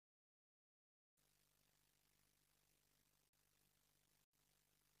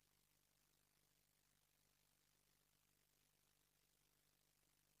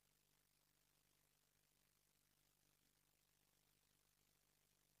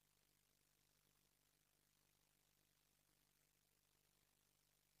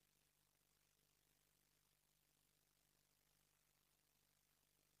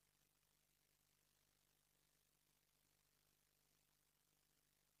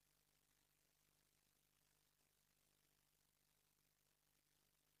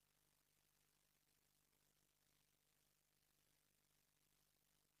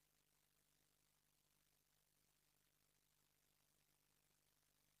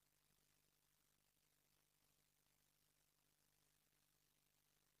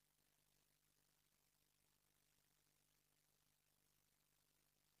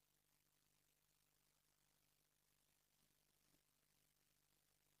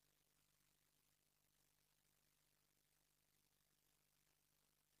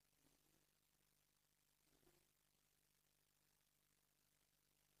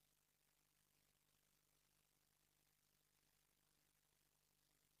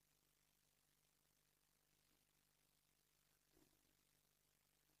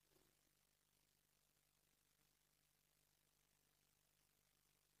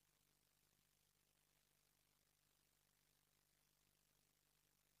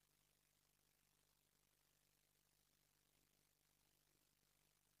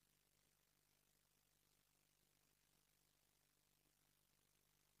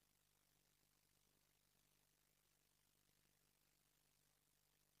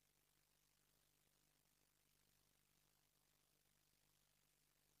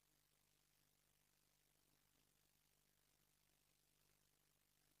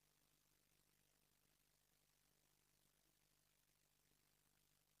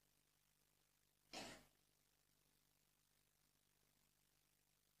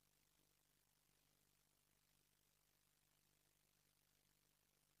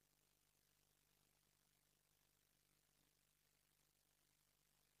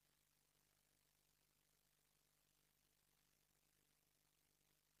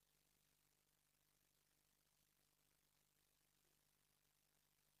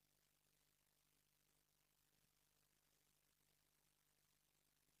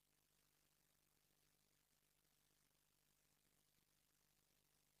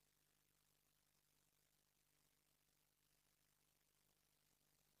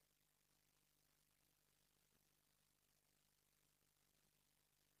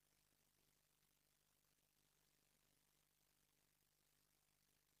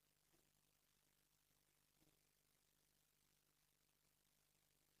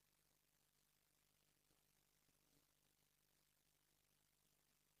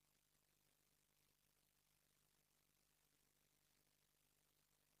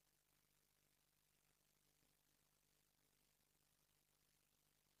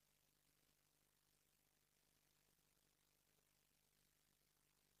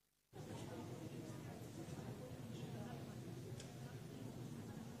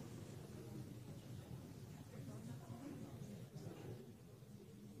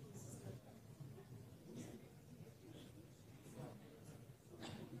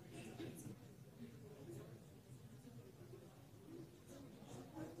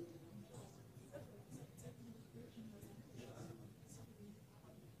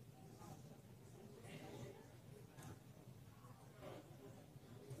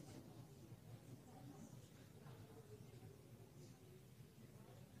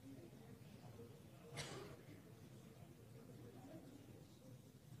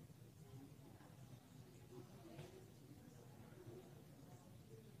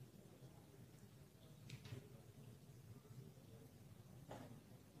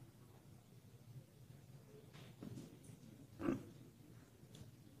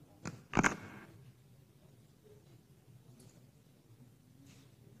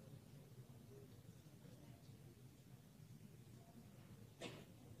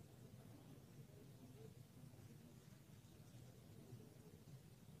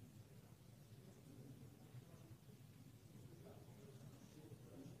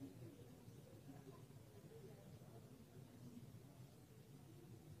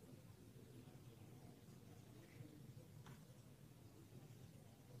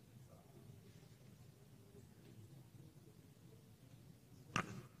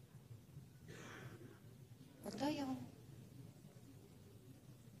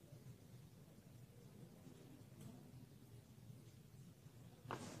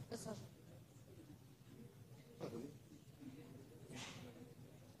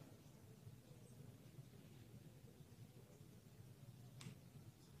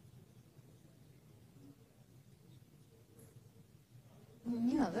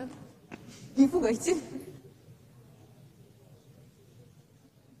надо. Не пугайте.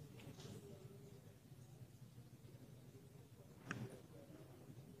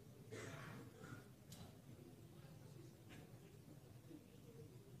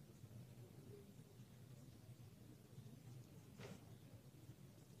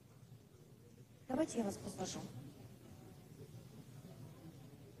 Давайте я вас посажу.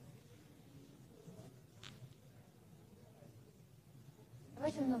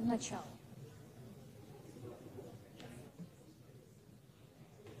 Давайте в начало.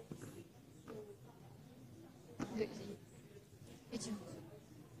 Иди.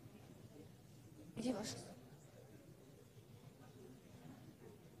 Где ваши?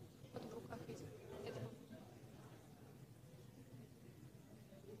 Вот в руках видите.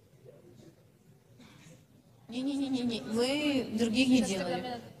 Не-не-не-не, мы других не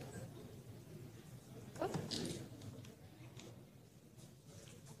делаем. Как?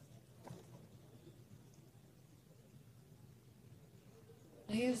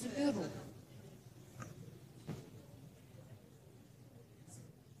 Я их заберу.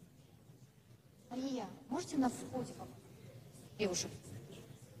 Мария, можете на входе помочь? Девушек.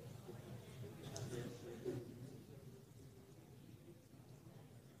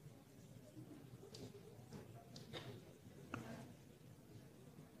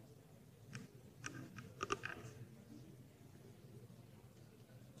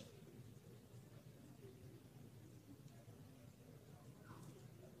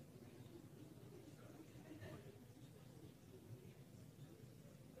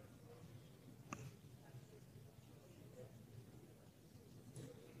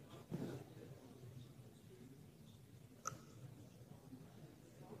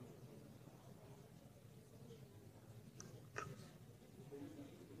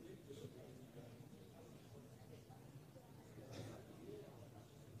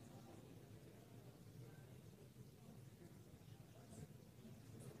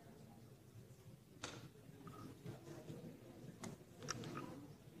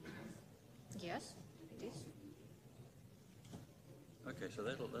 Yes, it is. Okay, so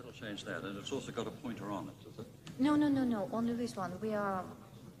that'll change that, and it's also got a pointer on it, does it? No, only this one. We are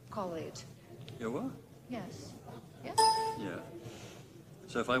colored. You what? Yes. Yes? Yeah.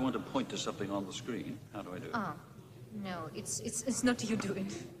 So if I want to point to something on the screen, how do I do it? No, it's not you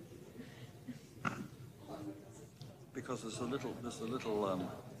doing. Because there's a little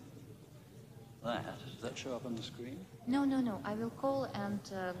that. Does that show up on the screen? No. I will call and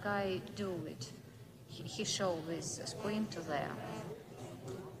guy do it. He show this screen to there.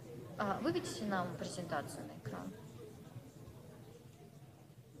 Выведите нам презентацию на экран.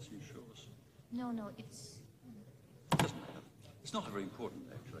 Does he show us? No, it's... Doesn't matter. It's not very important,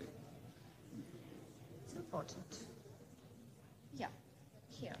 actually. It's important. Yeah,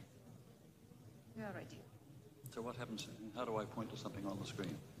 here. We are ready. So what happens? How do I point to something on the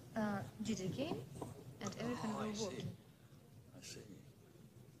screen? Do it again, and everything will work. I see.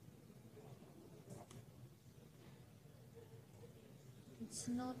 It's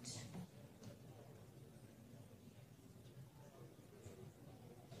not...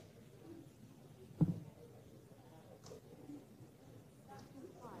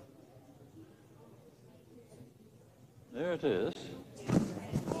 There it is.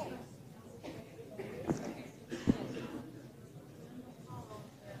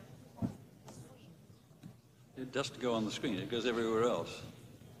 It doesn't go on the screen, it goes everywhere else.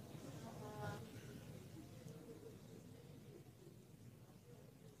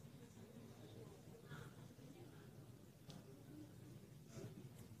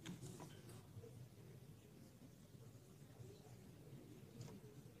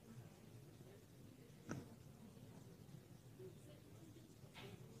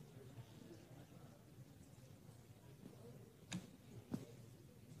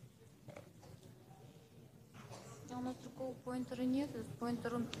 У нас другого поинтера нет, этот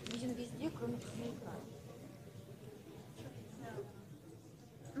поинтер он виден везде, кроме на экране.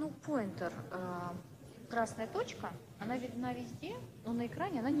 Ну, поинтер, красная точка, она видна везде, но на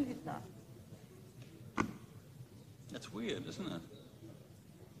экране она не видна. That's weird, isn't it?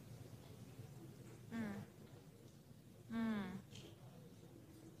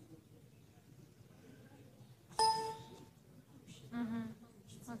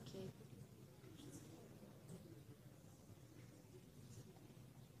 Окей.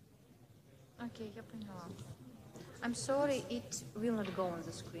 Окей, я поняла. I'm sorry, it will not go on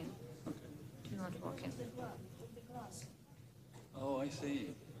the screen. It's not working. Oh, I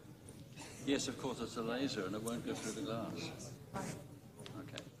see. Yes, of course, it's a laser and it won't go through the glass.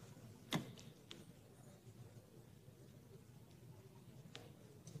 Okay.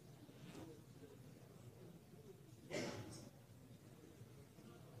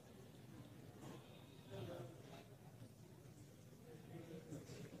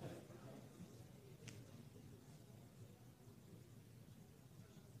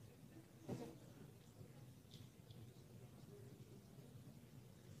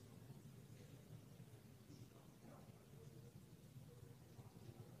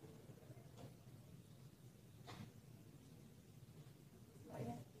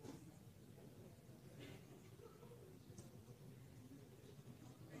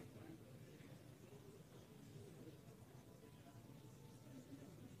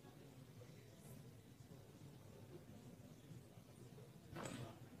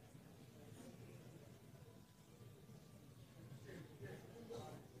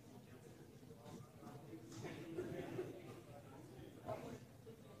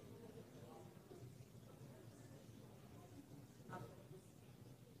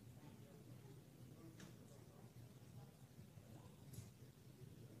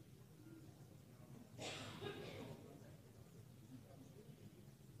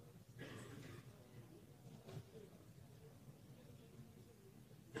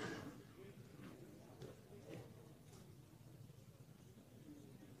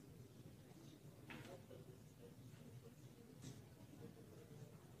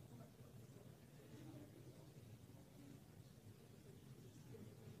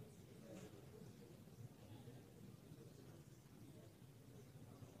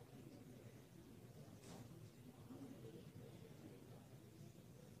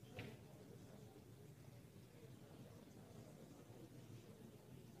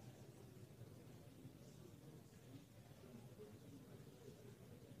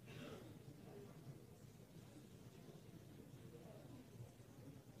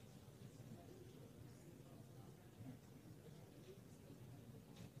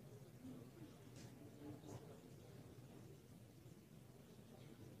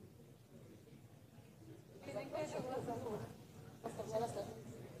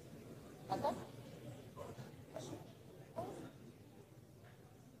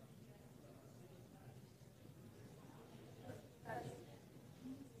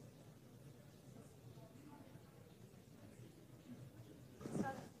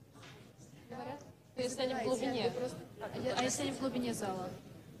 если они в глубине? А если они в глубине зала?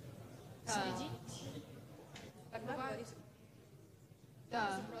 В середине?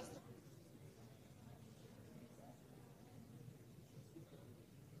 Да.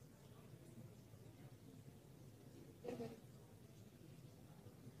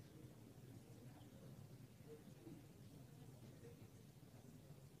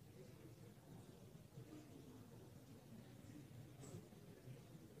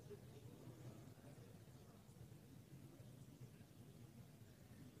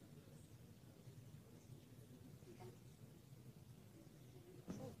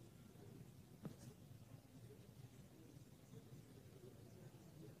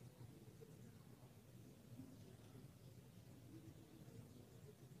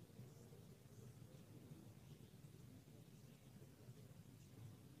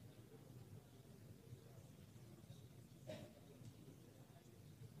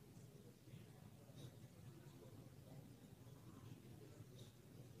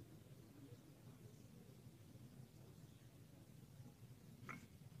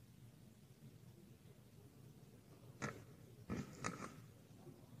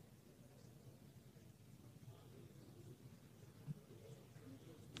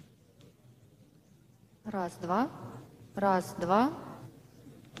 Раз, два. Раз, два.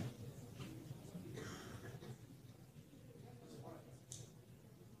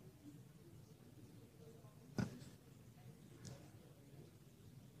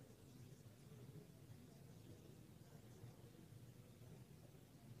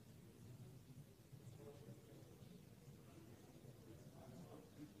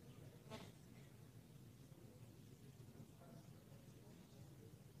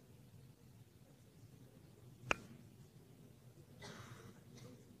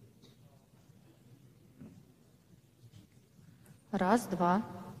 Раз, два.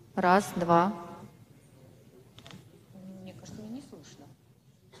 Раз, два. Мне кажется, меня не слышно.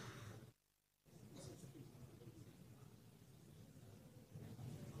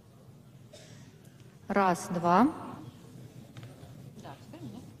 Раз, два. Да, теперь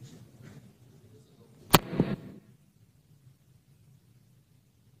меня слышно.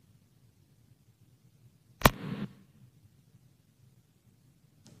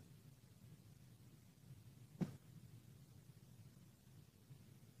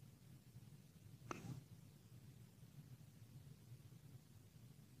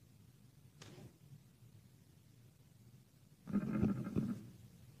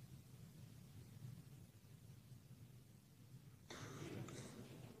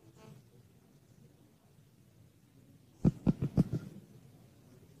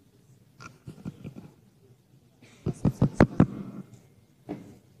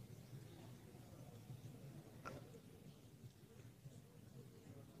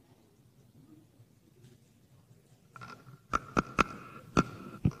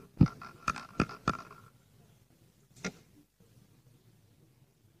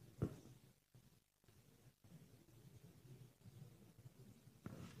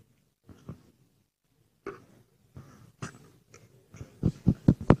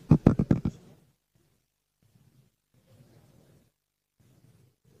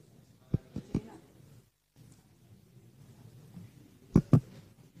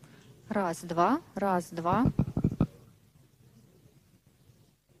 Раз, два. Раз, два.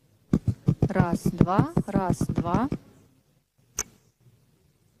 Раз, два. Раз, два.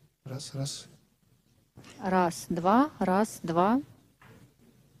 Раз, раз. Раз, два. Раз, два.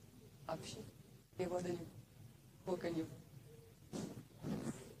 Вообще перевода не пока не.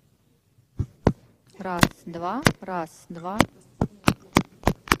 Раз, два. Раз, два.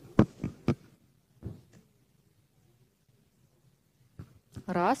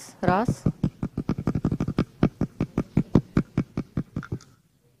 Раз, раз.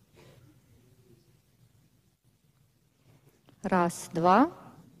 Раз, два.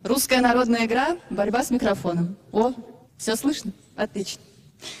 Русская народная игра, борьба с микрофоном. О, все слышно? Отлично.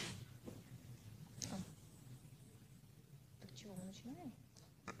 Так чего, мы начинаем?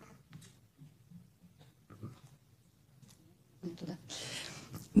 Туда.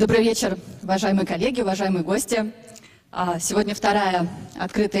 Добрый вечер, уважаемые коллеги, уважаемые гости. Сегодня вторая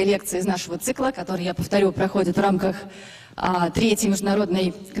открытая лекция из нашего цикла, который, я повторю, проходит в рамках третьей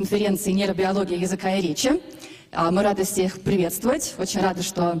международной конференции «Нейробиология языка и речи». Мы рады всех приветствовать, очень рады,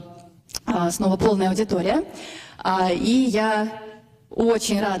 что снова полная аудитория. И я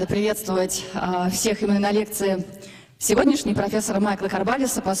очень рада приветствовать всех именно на лекции сегодняшней профессора Майкла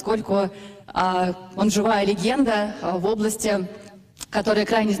Корбаллиса, поскольку он живая легенда в области которая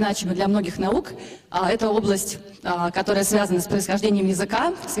крайне значима для многих наук. Это область, которая связана с происхождением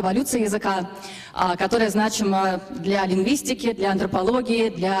языка, с эволюцией языка, которая значима для лингвистики, для антропологии,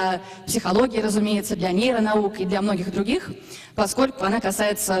 для психологии, разумеется, для нейронаук и для многих других, поскольку она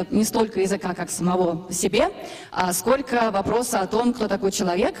касается не столько языка как самого по себе, сколько вопроса о том, кто такой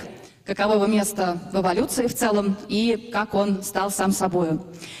человек, каково его место в эволюции в целом и как он стал сам собою.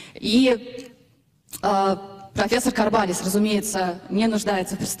 И профессор Корбаллис, разумеется, не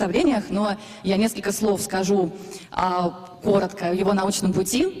нуждается в представлениях, но я несколько слов скажу коротко о его научном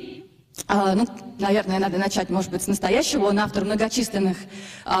пути. Ну, наверное, надо начать, может быть, с настоящего. Он автор многочисленных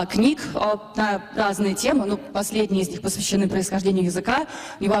книг на разные темы. Ну, последние из них посвящены происхождению языка.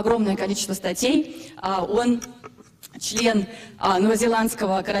 У него огромное количество статей. Он член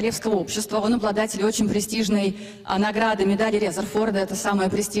Новозеландского королевского общества. Он обладатель очень престижной награды, медали Резерфорда. Это самая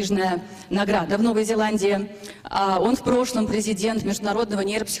престижная награда в Новой Зеландии. Он в прошлом президент Международного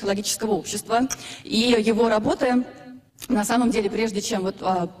нейропсихологического общества. И его работы, на самом деле, прежде чем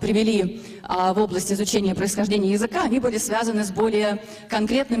привели в область изучения происхождения языка, они были связаны с более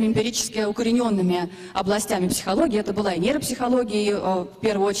конкретными, эмпирически укорененными областями психологии. Это была и нейропсихология, в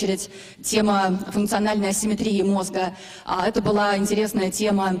первую очередь, тема функциональной асимметрии мозга. Это была интересная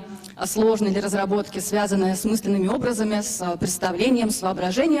тема сложной для разработки, связанная с мысленными образами, с представлением, с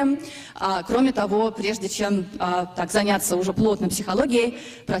воображением. Кроме того, прежде чем так заняться уже плотно психологией,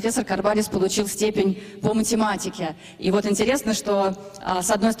 профессор Корбаллис получил степень по математике. И вот интересно, что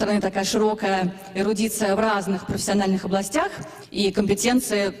с одной стороны такая широкая эрудиция в разных профессиональных областях и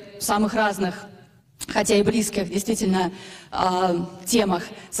компетенции в самых разных, хотя и близких, действительно, темах,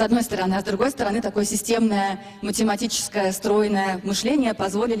 с одной стороны, а с другой стороны, такое системное математическое стройное мышление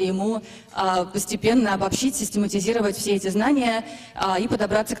позволили ему постепенно обобщить, систематизировать все эти знания и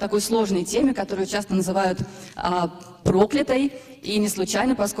подобраться к такой сложной теме, которую часто называют проклятой. И не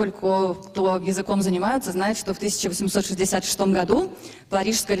случайно, поскольку кто языком занимается, знает, что в 1866 году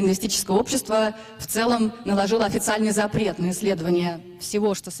Парижское лингвистическое общество в целом наложило официальный запрет на исследование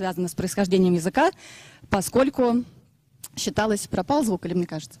всего, что связано с происхождением языка, поскольку считалось... Пропал звук или мне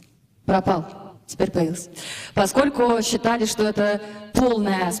кажется? Пропал. Теперь появился. Поскольку считали, что это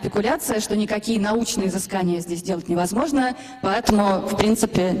полная спекуляция, что никакие научные изыскания здесь делать невозможно, поэтому, в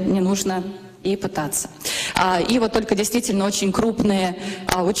принципе, не нужно и пытаться. И вот только действительно очень крупные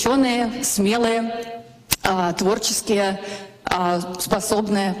ученые, смелые, творческие,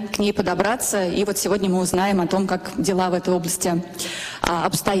 способные к ней подобраться. И вот сегодня мы узнаем о том, как дела в этой области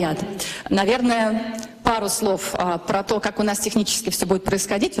обстоят. Наверное, пару слов про то, как у нас технически все будет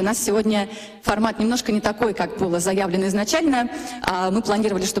происходить. У нас сегодня формат немножко не такой, как было заявлено изначально. Мы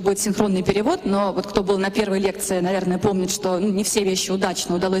планировали, что будет синхронный перевод, но вот кто был на первой лекции, наверное, помнит, что не все вещи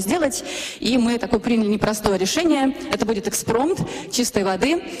удачно удалось сделать. И мы такое приняли непростое решение. Это будет экспромт чистой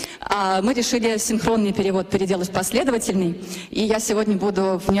воды. Мы решили синхронный перевод переделать в последовательный. И я сегодня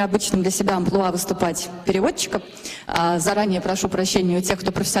буду в необычном для себя амплуа выступать переводчиком. Заранее прошу прощения у тех,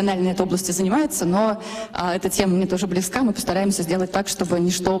 кто профессионально этой области занимается, но эта тема мне тоже близка, мы постараемся сделать так, чтобы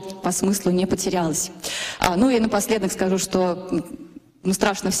ничто по смыслу не потерялось. Ну и напоследок скажу, что мы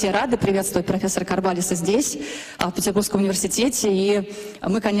страшно все рады приветствовать профессора Корбаллиса здесь, в Петербургском университете. И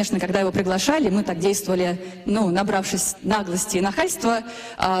мы, конечно, когда его приглашали, мы так действовали, набравшись наглости и нахальства,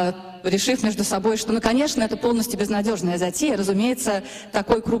 решив между собой, что, конечно, это полностью безнадежная затея. Разумеется,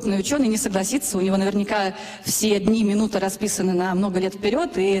 такой крупный ученый не согласится, у него наверняка все дни, минуты расписаны на много лет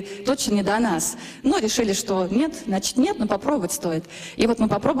вперед, и точно не до нас. Но решили, что нет, значит нет, но попробовать стоит. И вот мы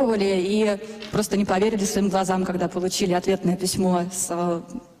попробовали, и просто не поверили своим глазам, когда получили ответное письмо с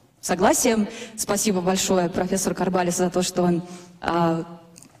согласием. Спасибо большое профессору Корбаллису за то, что он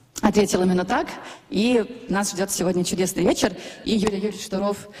ответил именно так. И нас ждет сегодня чудесный вечер. И Юрий Юрьевич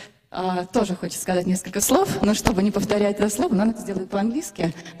Штуров тоже хочет сказать несколько слов, но чтобы не повторять это слово, он это сделает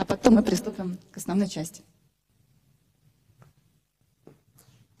по-английски, а потом мы приступим к основной части.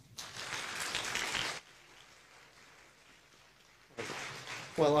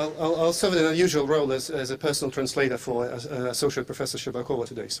 Well, I'll serve an unusual role as a personal translator for Associate Professor Shibakova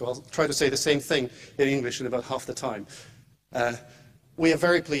today, so I'll try to say the same thing in English in about half the time. We are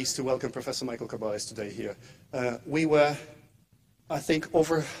very pleased to welcome Professor Michael Korballis today here. We were, I think,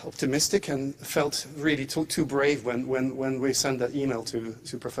 over-optimistic and felt really too brave when we sent that email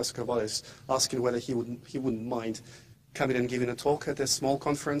to Professor Korballis asking whether he wouldn't mind coming and giving a talk at a small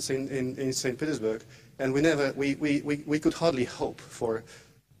conference in St. Petersburg. And we could hardly hope for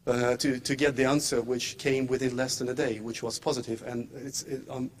to get the answer which came within less than a day, which was positive. And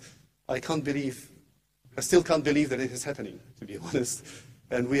I still can't believe that it is happening, to be honest.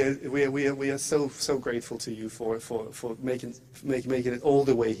 And we are so grateful to you for making it all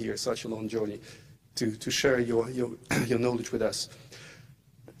the way here, such a long journey, to share your knowledge with us.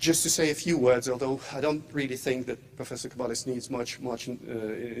 Just to say a few words, although I don't really think that Professor Korballis needs much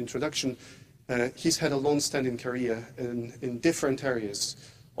introduction, he's had a long-standing career in different areas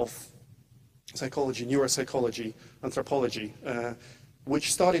of psychology, neuropsychology, anthropology,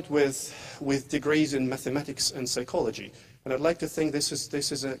 which started with degrees in mathematics and psychology. And I'd like to think this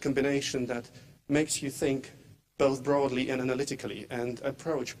is a combination that makes you think both broadly and analytically and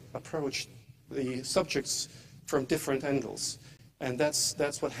approach the subjects from different angles. And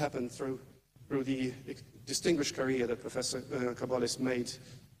that's what happened through the distinguished career that Professor Korballis made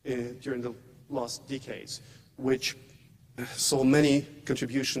during the last decades, which saw many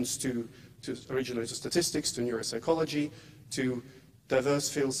contributions originally to statistics, to neuropsychology, to diverse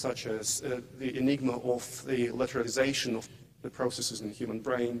fields such as the enigma of the lateralization of the processes in the human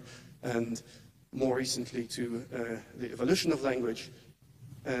brain, and more recently to the evolution of language.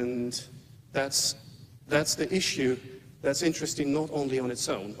 And that's the issue that's interesting not only on its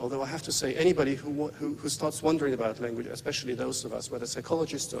own, although I have to say anybody who starts wondering about language, especially those of us, whether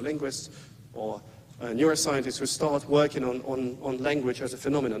psychologists or linguists or neuroscientists who start working on language as a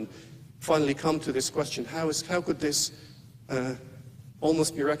phenomenon, finally come to this question: how could this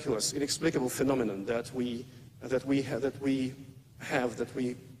almost miraculous, inexplicable phenomenon that we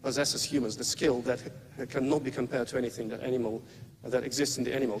possess as humans, the skill that cannot be compared to anything that exists in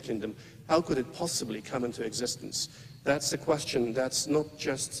the animal kingdom, how could it possibly come into existence? That's a question that's not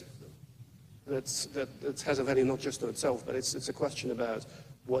just that has a value not just to itself, but it's a question about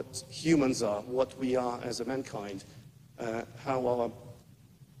what humans are, what we are as a mankind, how our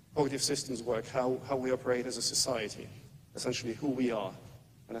cognitive systems work, how we operate as a society, essentially who we are.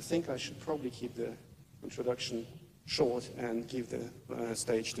 And I think I should probably keep the introduction short and give the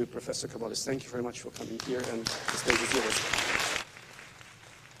stage to Professor Korballis. Thank you very much for coming here, and the stage is yours.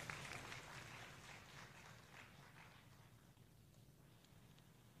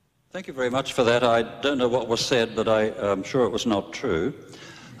 Thank you very much for that. I don't know what was said, but I'm sure it was not true.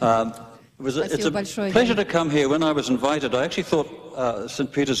 It's a pleasure to come here. When I was invited, I actually thought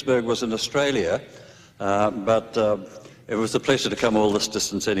St. Petersburg was in Australia, but it was a pleasure to come all this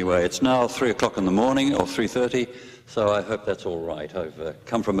distance anyway. It's now 3 o'clock in the morning, or 3:30, so I hope that's all right. I've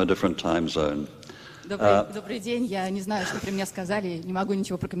come from a different time zone. Добрый день. Я не знаю, что при мне сказали, не могу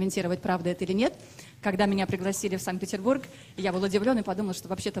ничего прокомментировать, правда это или нет. Когда меня пригласили в Санкт-Петербург, я был удивлен и подумал, что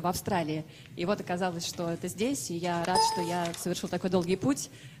вообще-то в Австралии. И вот оказалось, что это здесь, и я рад, что я совершил такой долгий путь.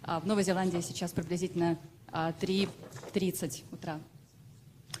 В Новой Зеландии сейчас приблизительно 3:30 утра.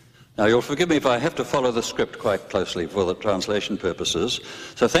 Now, you'll forgive me if I have to follow the script quite closely for the translation purposes.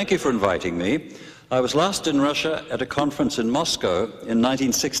 So thank you for inviting me. I was last in Russia at a conference in Moscow in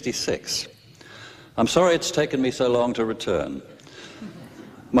 1966. I'm sorry it's taken me so long to return.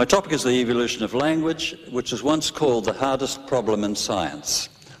 My topic is the evolution of language, which was once called the hardest problem in science.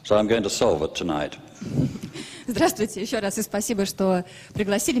 So I'm going to solve it tonight. Здравствуйте, еще раз и спасибо, что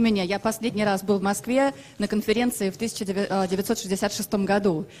пригласили меня. Я последний раз был в Москве на конференции в 1966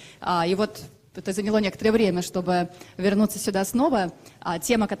 году. И вот это заняло некоторое время, чтобы вернуться сюда снова.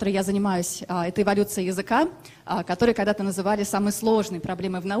 Тема, которой я занимаюсь, это эволюция языка, которую когда-то называли самой сложной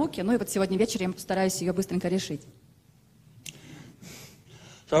проблемой в науке. Ну и вот сегодня вечером я постараюсь ее быстренько решить.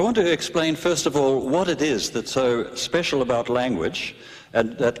 So I want to explain, first of all, what it is that's so special about language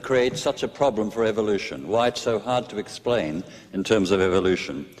and that creates such a problem for evolution, why it's so hard to explain in terms of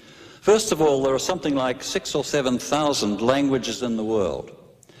evolution. First of all, there are something like 6,000 or 7,000 languages in the world.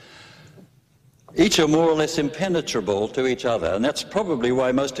 Each are more or less impenetrable to each other, and that's probably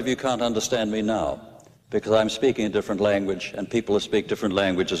why most of you can't understand me now, because I'm speaking a different language, and people who speak different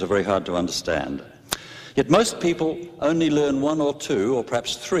languages are very hard to understand. Yet most people only learn 1 or 2 or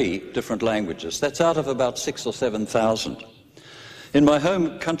perhaps 3 different languages. That's out of about 6,000 or 7,000. In my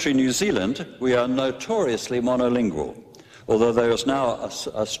home country, New Zealand, we are notoriously monolingual, although there is now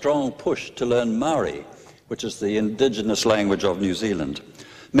a strong push to learn Maori, which is the indigenous language of New Zealand.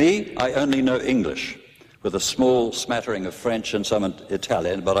 Me, I only know English, with a small smattering of French and some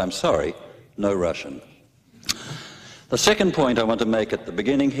Italian, but I'm sorry, no Russian. The second point I want to make at the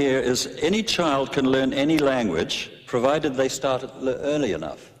beginning here is any child can learn any language, provided they start early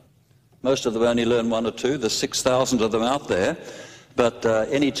enough. Most of them only learn 1 or 2, there's 6,000 of them out there, but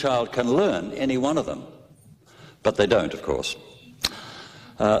any child can learn any one of them. But they don't, of course.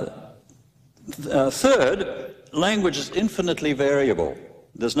 Third, language is infinitely variable.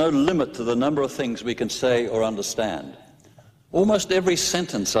 There's no limit to the number of things we can say or understand. Almost every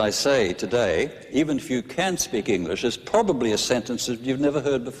sentence I say today, even if you can speak English, is probably a sentence that you've never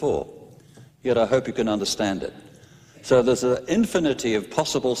heard before. Yet I hope you can understand it. So there's an infinity of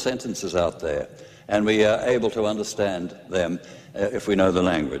possible sentences out there, and we are able to understand them if we know the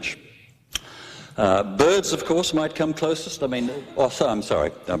language. Birds, of course, might come closest. I'm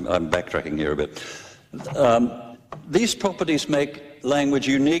sorry, I'm backtracking here a bit. These properties make language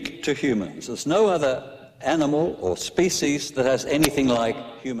unique to humans. There's no other animal or species that has anything like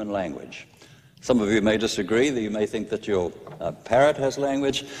human language. Some of you may disagree, that you may think that your parrot has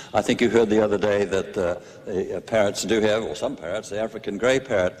language. I think you heard the other day that parrots do have, or some parrots, the African grey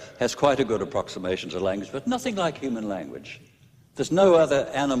parrot, has quite a good approximation to language, but nothing like human language. There's no other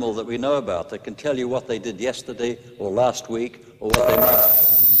animal that we know about that can tell you what they did yesterday or last week or what they might...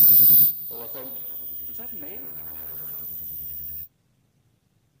 Is that me?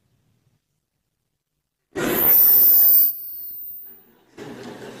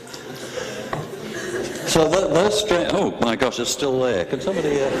 So those oh my gosh, it's still there. Can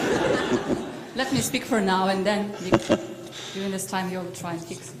somebody... Let me speak for now, and then during this time you'll try and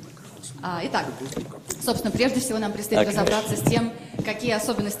fix. Итак, собственно, прежде всего нам предстоит разобраться с тем, какие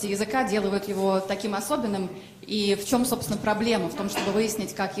особенности языка делают его таким особенным, и в чем, собственно, проблема, в том, чтобы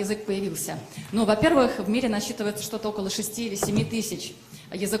выяснить, как язык появился. Ну, во-первых, в мире насчитывается что-то около 6 или 7 тысяч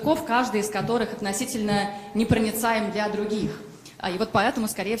языков, каждый из которых относительно непроницаем для других. И вот поэтому,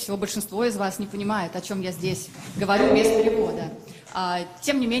 скорее всего, большинство из вас не понимает, о чем я здесь говорю без перевода.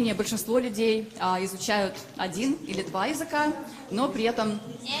 Тем не менее, большинство людей изучают 1 или 2 языка, но при этом...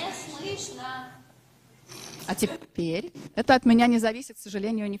 Не слышно. А теперь... Это от меня не зависит, к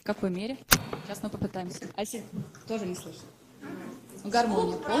сожалению, ни в какой мере. Сейчас мы попытаемся. А если тоже не слышно?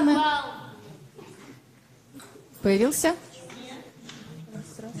 Гармония полная. Появился?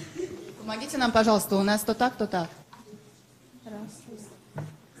 Помогите нам, пожалуйста, у нас то так, то так.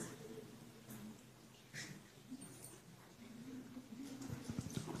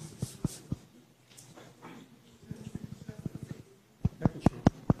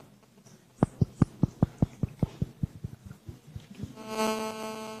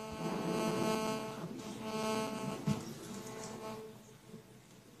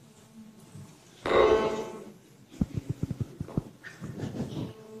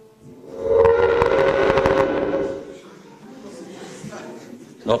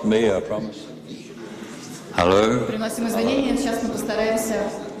 Not me, I promise. Hello? Приносим извинения. Сейчас мы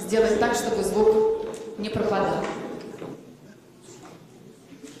постараемся сделать так, чтобы звук не пропадал.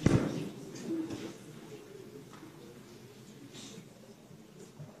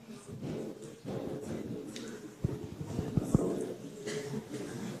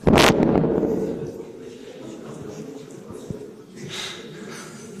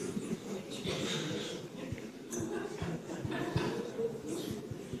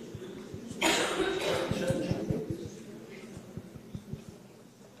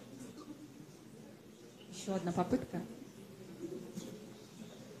 Еще одна попытка.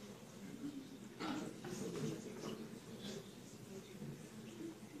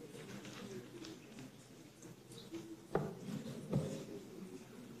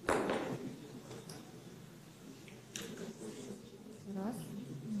 Раз.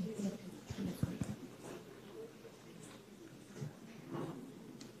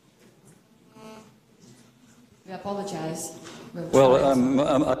 We apologize.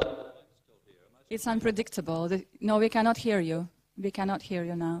 It's unpredictable. No, we cannot hear you. We cannot hear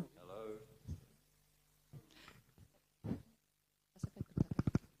you now.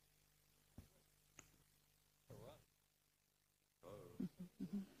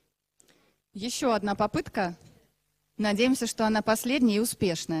 Еще одна попытка. Надеемся, что она последняя и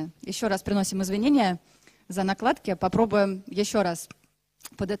успешная. Еще раз приносим извинения за накладки. Попробуем еще раз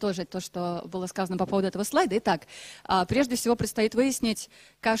подытожить то, что было сказано по поводу этого слайда. Итак, прежде всего предстоит выяснить,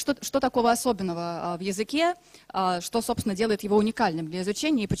 что такого особенного в языке, что, собственно, делает его уникальным для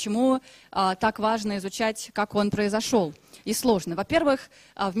изучения и почему так важно изучать, как он произошел. И сложно. Во-первых,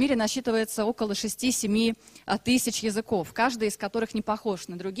 в мире насчитывается около 6-7 тысяч языков, каждый из которых не похож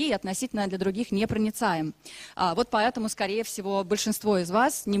на другие и относительно для других непроницаем. Вот поэтому, скорее всего, большинство из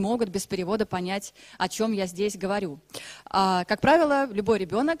вас не могут без перевода понять, о чем я здесь говорю. Как правило, любой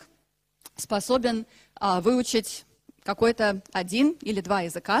ребенок способен выучить какой-то 1 или 2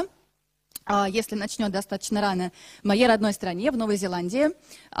 языка, если начнет достаточно рано. В моей родной стране, в Новой Зеландии,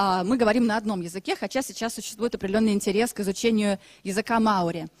 мы говорим на одном языке, хотя сейчас существует определенный интерес к изучению языка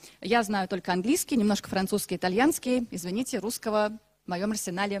маори. Я знаю только английский, немножко французский, итальянский. Извините, русского в моем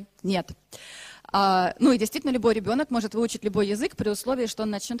арсенале нет. Ну и действительно, любой ребенок может выучить любой язык при условии, что он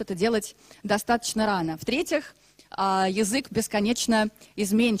начнет это делать достаточно рано. В-третьих, язык бесконечно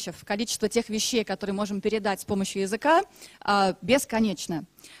изменчив. Количество тех вещей, которые можем передать с помощью языка, бесконечно.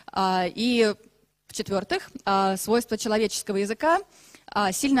 И, в-четвертых, свойства человеческого языка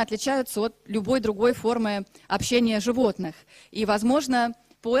сильно отличаются от любой другой формы общения животных. И, возможно,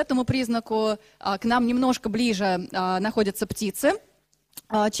 по этому признаку к нам немножко ближе находятся птицы,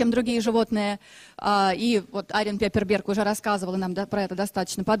 чем другие животные. И вот Арен Пепперберг уже рассказывала нам про это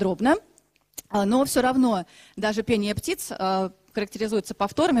достаточно подробно. Но все равно даже пение птиц характеризуется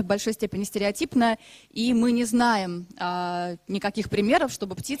повторами, в большой степени стереотипно, и мы не знаем никаких примеров,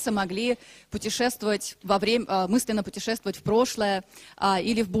 чтобы птицы могли путешествовать мысленно путешествовать в прошлое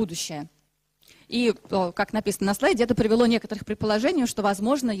или в будущее. И, как написано на слайде, это привело некоторых к предположению, что,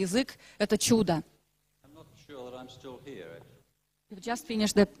 возможно, язык — это чудо. We've just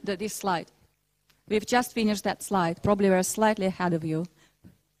finished this slide. We've just finished that slide. Probably we're slightly ahead of you.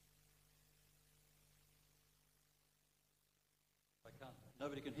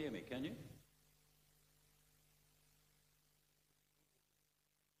 Nobody can hear me, can you?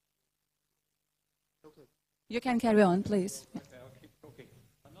 You can carry on, please. Okay, I'll keep talking.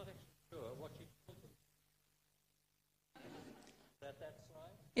 I'm not actually sure what you told them. That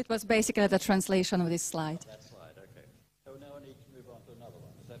slide? It was basically the translation of this slide. That slide, okay. So now I need to move on to another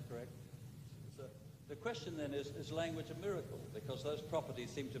one. Is that correct? So the question then is language a miracle? Because those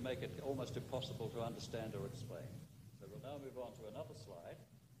properties seem to make it almost impossible to understand or explain. So we'll now move on to another slide.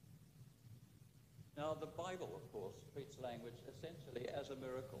 Now, the Bible, of course, treats language essentially as a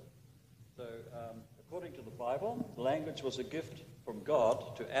miracle. So, according to the Bible, language was a gift from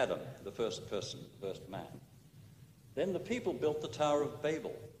God to Adam, the first person, the first man. Then the people built the Tower of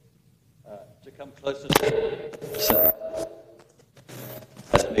Babel to come closer to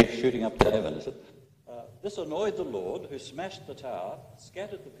That's me shooting up to heaven, is it? This annoyed the Lord, who smashed the tower,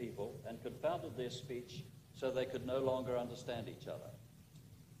 scattered the people, and confounded their speech so they could no longer understand each other.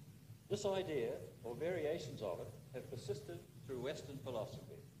 This idea, or variations of it, have persisted through Western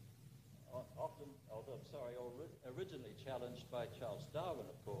philosophy, originally challenged by Charles Darwin,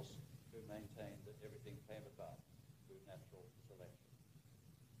 of course, who maintained that everything came about through natural selection.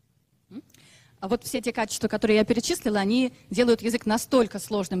 А вот все те качества, которые я перечислила, они делают язык настолько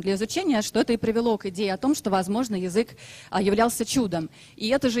сложным для изучения, что это и привело к идее о том, что, возможно, язык являлся чудом. И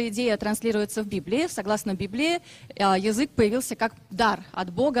эта же идея транслируется в Библии. Согласно Библии, язык появился как дар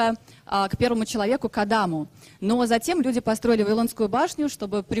от Бога к первому человеку, к Адаму. Но затем люди построили Вавилонскую башню,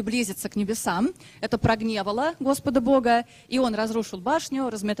 чтобы приблизиться к небесам. Это прогневало Господа Бога, и он разрушил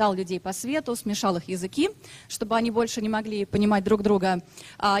башню, разметал людей по свету, смешал их языки, чтобы они больше не могли понимать друг друга.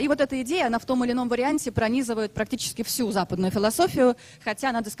 И вот эта идея, она в том или ином варианте пронизывает практически всю западную философию,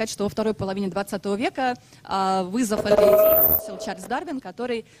 хотя надо сказать, что во второй половине 20 века вызов этой идеи бросил Чарльз Дарвин,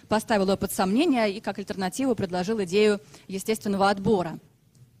 который поставил ее под сомнение и как альтернативу предложил идею естественного отбора.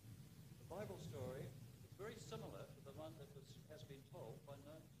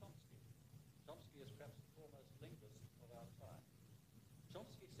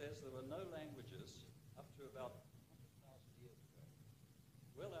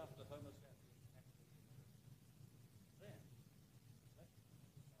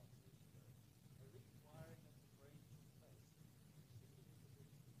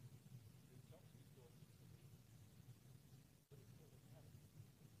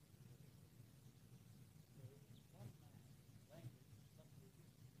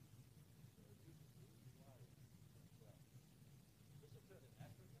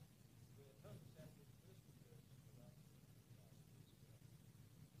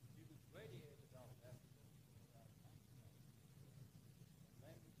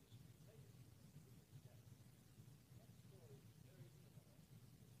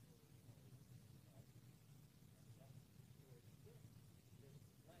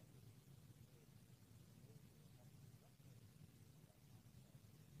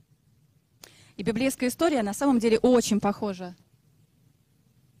 И библейская история на самом деле очень похожа.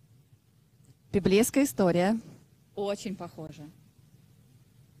 Библейская история очень похожа.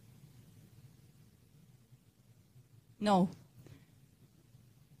 No.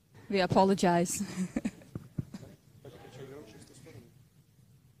 We apologize.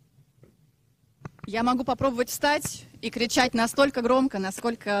 Я могу попробовать встать и кричать настолько громко,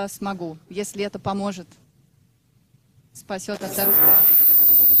 насколько смогу, если это поможет. Спасет от этого.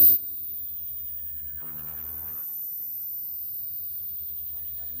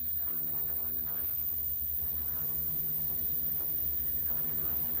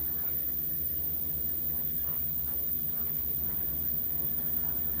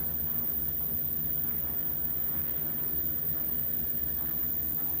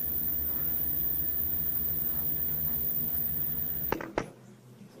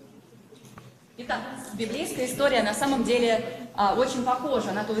 Итак, библейская история на самом деле очень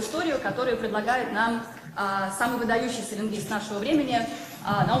похожа на ту историю, которую предлагает нам самый выдающийся лингвист нашего времени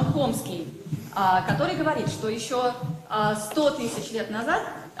Наум Хомский, который говорит, что еще 100 тысяч лет назад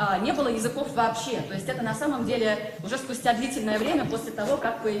не было языков вообще. То есть это на самом деле уже спустя длительное время после того,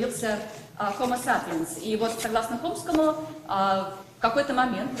 как появился Homo sapiens. И вот согласно Хомскому в какой-то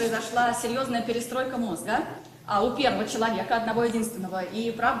момент произошла серьезная перестройка мозга у первого человека, одного единственного.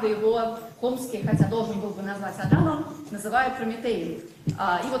 И правда его Хомский, хотя должен был бы назвать Адамом, называют Прометеем.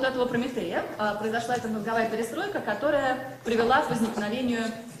 И вот этого Прометея произошла эта мозговая перестройка, которая привела к возникновению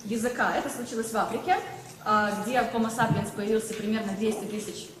языка. Это случилось в Африке, где Homo sapiens появился примерно 200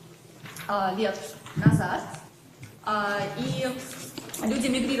 тысяч лет назад. И люди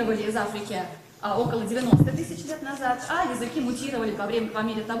мигрировали из Африки около 90 тысяч лет назад, а языки мутировали по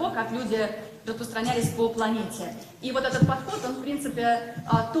мере того, как люди распространялись по планете. И вот этот подход, он, в принципе,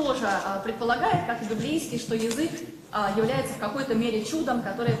 тоже предполагает, как и библейский, что язык является в какой-то мере чудом,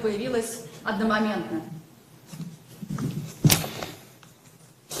 которое появилось одномоментно.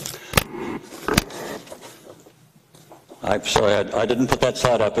 I'm sorry, I didn't put that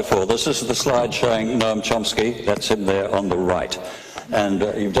slide up before. This is the slide showing Noam Chomsky. That's him there on the right. And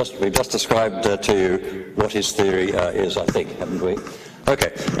we've just described to you what his theory is, I think, haven't we?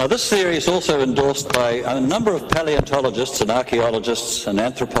 Okay. Now, this theory is also endorsed by a number of paleontologists and archaeologists and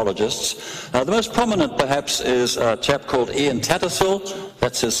anthropologists. The most prominent, perhaps, is a chap called Ian Tattersall.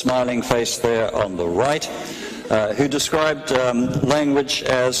 That's his smiling face there on the right. Who described language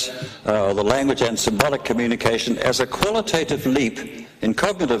as, the language and symbolic communication as a qualitative leap in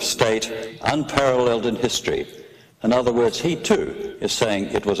cognitive state unparalleled in history. In other words, he too is saying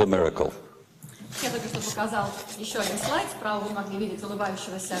it was a miracle. Я только что показал еще один слайд. Справа вы могли видеть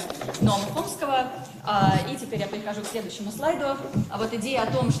улыбающегося Ноама Хомского. И теперь я перехожу к следующему слайду. А вот идея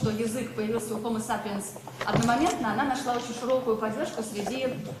о том, что язык появился у Homo sapiens одномоментно, она нашла очень широкую поддержку среди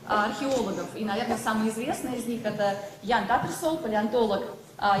археологов. И, наверное, самый известный из них — это Ян Таттерсол, палеонтолог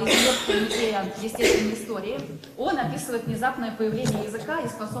из Нью-Йоркского музея естественной истории. Он описывает внезапное появление языка и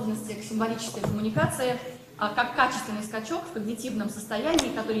способности к символической коммуникации как качественный скачок в когнитивном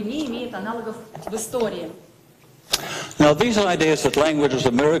состоянии, который не имеет аналогов в истории. Now, these ideas that language is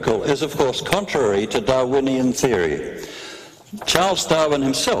a miracle is, of course, contrary to Darwinian theory. Charles Darwin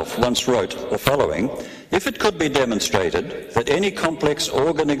himself once wrote the following: "If it could be demonstrated that any complex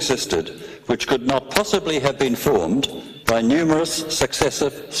organ existed which could not possibly have been formed by numerous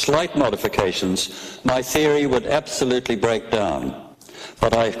successive slight modifications, my theory would absolutely break down.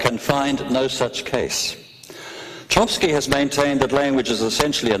 But I can find no such case." Chomsky has maintained that language is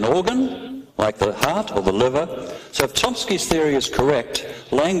essentially an organ, like the heart or the liver. So if Chomsky's theory is correct,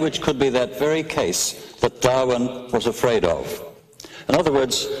 language could be that very case that Darwin was afraid of. In other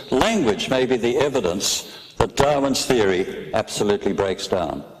words, language may be the evidence that Darwin's theory absolutely breaks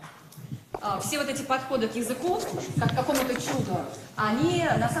down. Все вот эти подходы к языку, как к какому-то чуду, они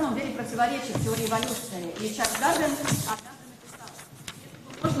на самом деле противоречат теории эволюции. И Чарльз Дарвин однажды написал: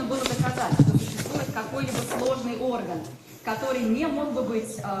 если бы можно было доказать, что существует какой-либо сложный орган, который не мог бы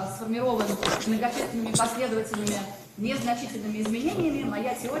быть сформирован многочисленными последовательными незначительными изменениями,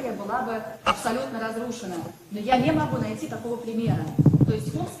 моя теория была бы абсолютно разрушена. Но я не могу найти такого примера. То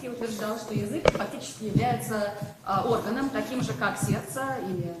есть Хомский утверждал, что язык фактически является органом, таким же, как сердце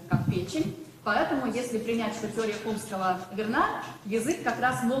или как печень. Поэтому, если принять, что теория Хомского верна, язык как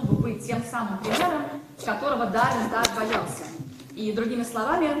раз мог бы быть тем самым примером, которого Дарвин так боялся. И другими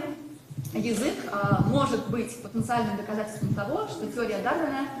словами, язык может быть потенциальным доказательством того, что теория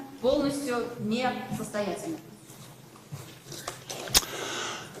Дарвина полностью несостоятельна.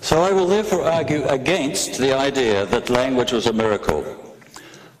 So I will therefore argue against the idea that language was a miracle.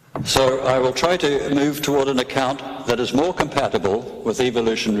 So I will try to move toward an account that is more compatible with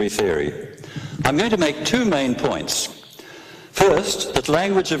evolutionary theory. I'm going to make two main points. First, that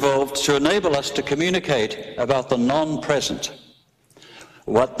language evolved to enable us to communicate about the non-present.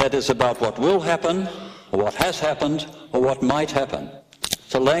 What that is about what will happen, or what has happened, or what might happen.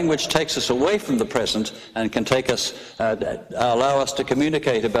 So language takes us away from the present and can take us, allow us to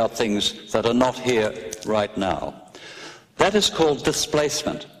communicate about things that are not here right now. That is called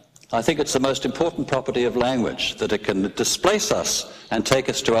displacement. I think it's the most important property of language, that it can displace us and take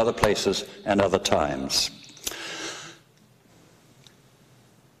us to other places and other times.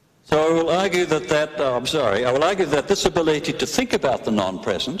 So I will argue that this ability to think about the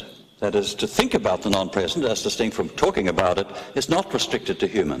non-present, that is, to think about the non-present as distinct from talking about it, is not restricted to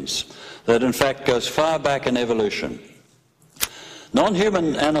humans. That in fact goes far back in evolution.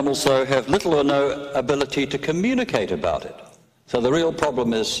 Non-human animals, though, have little or no ability to communicate about it. So the real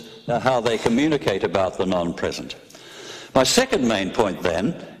problem is how they communicate about the non-present. My second main point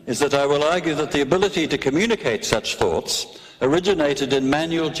then is that I will argue that the ability to communicate such thoughts originated in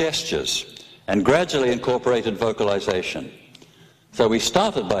manual gestures and gradually incorporated vocalization. So we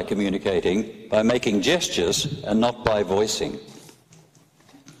started by communicating by making gestures and not by voicing.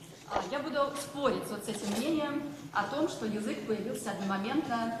 Я буду спорить вот с этим мнением о том, что язык появился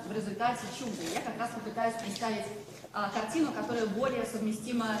одномоментно в результате чуда. Я как раз попытаюсь представить картину, которая более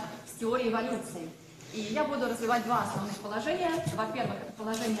совместима с теорией эволюции. И я буду развивать два основных положения. Во-первых, это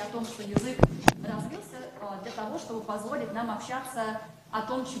положение о том, что язык развился для того, чтобы позволить нам общаться о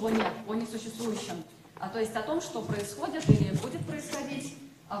том, чего нет, о несуществующем. То есть о том, что происходит или будет происходить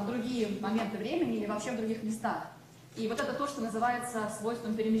в другие моменты времени или вообще в других местах. И вот это то, что называется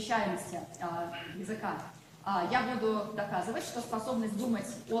свойством перемещаемости языка. Я буду доказывать, что способность думать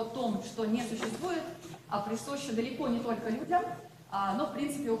о том, что не существует, присуща далеко не только людям, но, в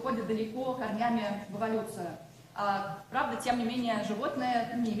принципе, уходит далеко корнями в эволюцию. Правда, тем не менее,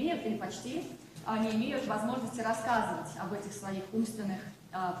 животные не имеют, или почти, не имеют возможности рассказывать об этих своих умственных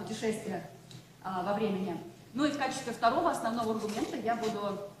путешествиях во времени. Ну и в качестве второго основного аргумента я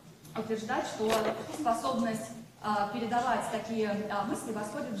буду утверждать, что способность передавать такие мысли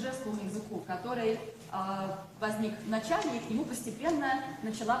восходит к жестовому языку, который возник в начале, и к нему постепенно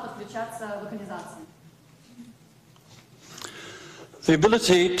начала подключаться локализация. The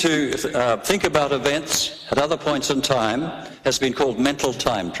ability to think about events at other points in time has been called mental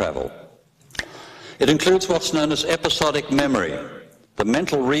time travel. It includes what's known as episodic memory, the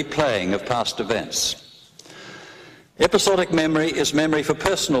mental replaying of past events. Episodic memory is memory for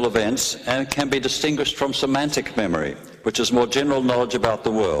personal events and can be distinguished from semantic memory, which is more general knowledge about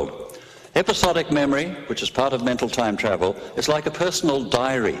the world. Episodic memory, which is part of mental time travel, is like a personal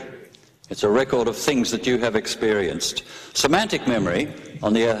diary. It's a record of things that you have experienced. Semantic memory,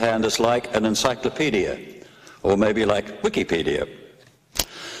 on the other hand, is like an encyclopedia, or maybe like Wikipedia.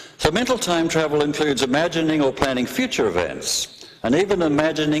 So mental time travel includes imagining or planning future events, and even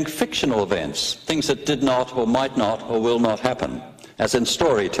imagining fictional events, things that did not or might not or will not happen, as in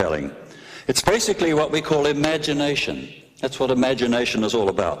storytelling. It's basically what we call imagination. That's what imagination is all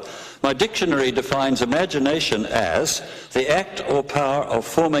about. My dictionary defines imagination as the act or power of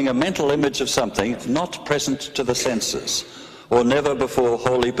forming a mental image of something not present to the senses, or never before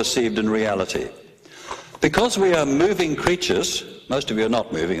wholly perceived in reality. Because we are moving creatures, most of you are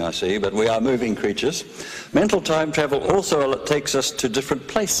not moving, I see, but we are moving creatures, mental time travel also takes us to different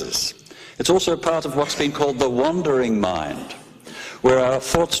places. It's also part of what's been called the wandering mind, where our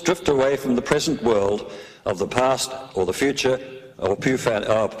thoughts drift away from the present world of the past or the future or pure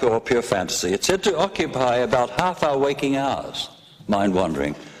fantasy. It's said to occupy about half our waking hours, mind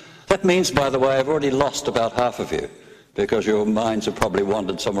wandering. That means, by the way, I've already lost about half of you, because your minds have probably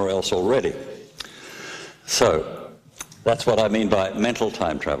wandered somewhere else already. So, that's what I mean by mental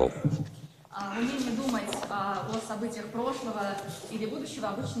time travel. Умение думать о событиях прошлого или будущего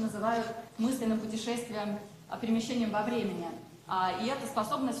обычно называют мысленным путешествием, перемещением во времени. И эта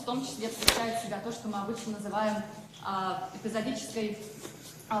способность в том числе включает в себя то, что мы обычно называем эпизодической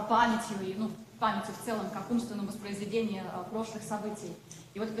памятью, и памятью в целом, как умственном воспроизведении прошлых событий.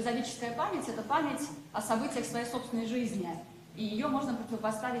 И вот эпизодическая память – это память о событиях своей собственной жизни. И ее можно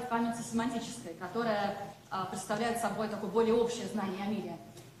противопоставить памяти семантической, которая представляет собой такое более общее знание о мире.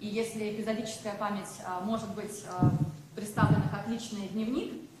 И если эпизодическая память может быть представлена как личный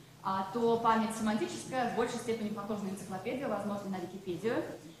дневник, то память семантическая в большей степени похожа на энциклопедию, возможно, на Википедию.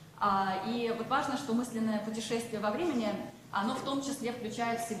 И вот важно, что мысленное путешествие во времени, оно в том числе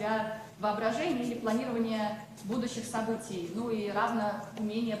включает в себя воображение или планирование будущих событий, ну и равно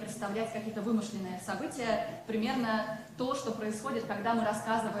умение представлять какие-то вымышленные события, примерно то, что происходит, когда мы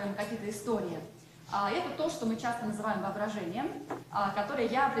рассказываем какие-то истории. Это то, что мы часто называем воображением, которое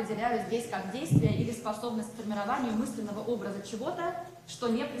я определяю здесь как действие или способность к формированию мысленного образа чего-то, что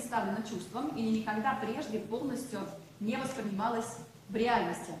не представлено чувством или никогда прежде полностью не воспринималось в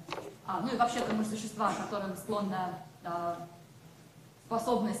реальности. Ну и вообще-то мы существа, которым склонна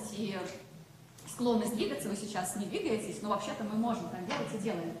способность и склонность двигаться, вы сейчас не двигаетесь, но вообще-то мы можем так делать и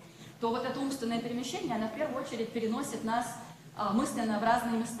делаем, то вот это умственное перемещение, оно в первую очередь переносит нас мысленно в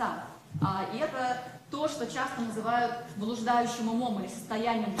разные места. И это то, что часто называют блуждающим умом или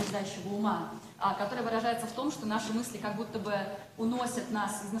состоянием блуждающего ума, которое выражается в том, что наши мысли как будто бы уносят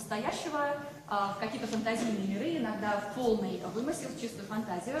нас из настоящего в какие-то фантазийные миры, иногда в полный вымысел, в чистую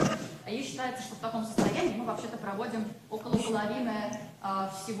фантазию. И считается, что в таком состоянии мы вообще-то проводим около половины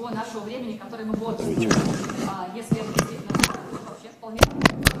всего нашего времени, которое мы бодрствуем. Если это действительно так, то вообще вполне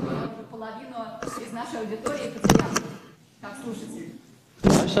половину из нашей аудитории потеряли.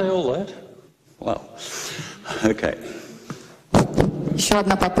 Did I say all that? Well, okay. Еще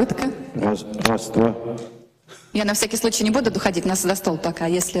одна попытка. Раз, два. Я на всякий случай не буду доходить нас за стол пока.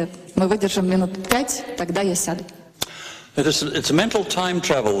 Если мы выдержим минут 5, тогда я сяду. It's mental time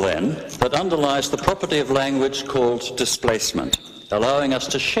travel then that underlies the property of language called displacement, allowing us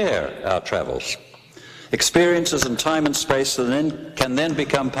to share our travels. Experiences in time and space can then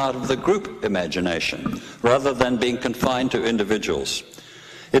become part of the group imagination, rather than being confined to individuals.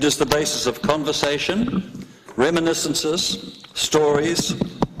 It is the basis of conversation, reminiscences, stories,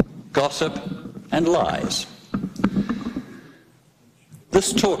 gossip, and lies.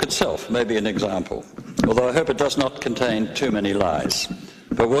 This talk itself may be an example, although I hope it does not contain too many lies.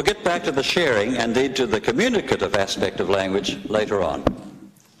 But we'll get back to the sharing and indeed to the communicative aspect of language later on.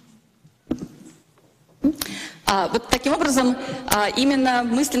 Вот таким образом, именно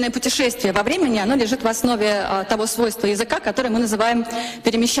мысленное путешествие во времени, оно лежит в основе того свойства языка, которое мы называем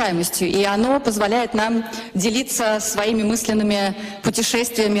перемещаемостью. И оно позволяет нам делиться своими мысленными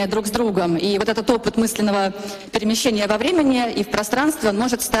путешествиями друг с другом. И вот этот опыт мысленного перемещения во времени и в пространстве, он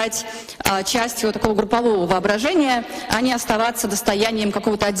может стать частью такого группового воображения, а не оставаться достоянием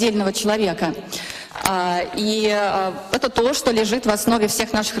какого-то отдельного человека. И это то, что лежит в основе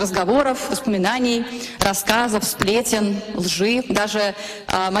всех наших разговоров, воспоминаний, рассказов, сплетен, лжи. Даже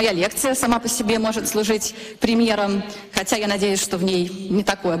моя лекция сама по себе может служить примером, хотя я надеюсь, что в ней не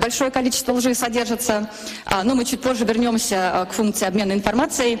такое большое количество лжи содержится. Но мы чуть позже вернемся к функции обмена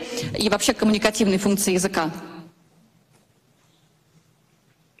информацией и вообще к коммуникативной функции языка.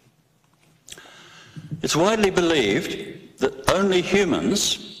 It's widely believed that only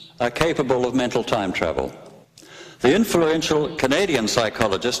humans are capable of mental time travel. The influential Canadian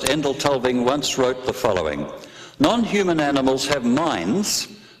psychologist Endel Tulving once wrote the following: "Non-human animals have minds,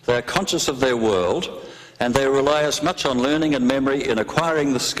 they are conscious of their world, and they rely as much on learning and memory in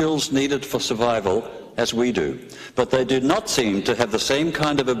acquiring the skills needed for survival as we do. But they do not seem to have the same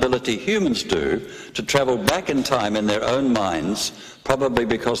kind of ability humans do to travel back in time in their own minds, probably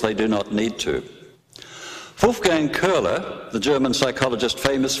because they do not need to." Wolfgang Köhler, the German psychologist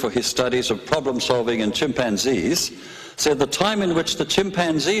famous for his studies of problem-solving in chimpanzees, said the time in which the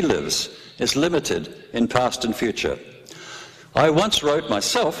chimpanzee lives is limited in past and future. I once wrote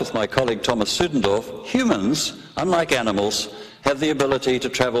myself, with my colleague Thomas Sudendorf, humans, unlike animals, have the ability to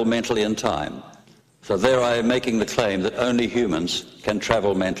travel mentally in time. So there I am making the claim that only humans can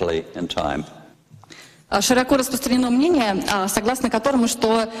travel mentally in time. Широко распространено мнение, согласно которому,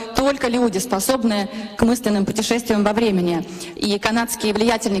 что только люди способны к мысленным путешествиям во времени. И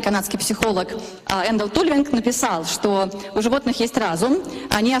влиятельный канадский психолог Эндел Тульвинг написал, что у животных есть разум,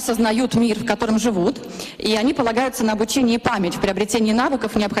 они осознают мир, в котором живут, и они полагаются на обучение и память в приобретении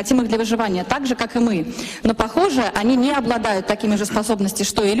навыков, необходимых для выживания, так же, как и мы. Но, похоже, они не обладают такими же способностями,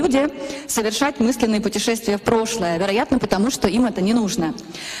 что и люди, совершать мысленные путешествия в прошлое, вероятно, потому что им это не нужно.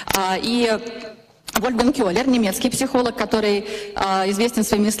 И Вольфганг Кёлер, немецкий психолог, который известен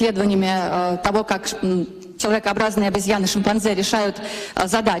своими исследованиями того, как человекообразные обезьяны, шимпанзе решают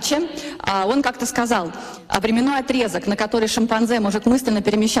задачи, он как-то сказал: временной отрезок, на который шимпанзе может мысленно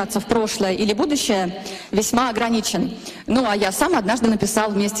перемещаться в прошлое или будущее, весьма ограничен. Ну, а я сам однажды написал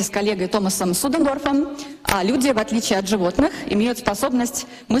вместе с коллегой Томасом Судендорфом: люди, в отличие от животных, имеют способность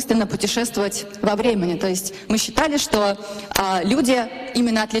мысленно путешествовать во времени. То есть мы считали, что люди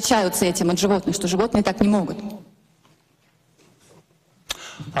именно отличаются этим от животных, что животные так не могут.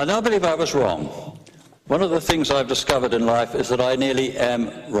 I now believe I was wrong. One of the things I've discovered in life is that I nearly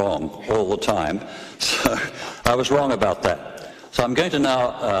am wrong all the time. So I was wrong about that. So I'm going to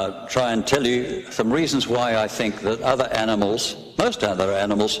now try and tell you some reasons why I think that other animals, most other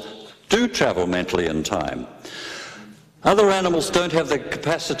animals, do travel mentally in time. Other animals don't have the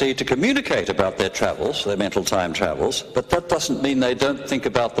capacity to communicate about their travels, their mental time travels, but that doesn't mean they don't think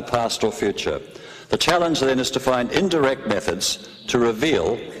about the past or future. The challenge then is to find indirect methods to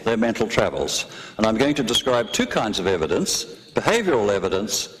reveal their mental travels. And I'm going to describe two kinds of evidence: behavioral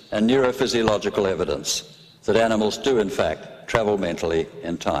evidence and neurophysiological evidence, that animals do in fact travel mentally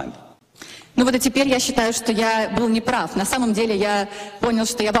in time. Ну вот и теперь я считаю, что я был неправ. На самом деле я понял,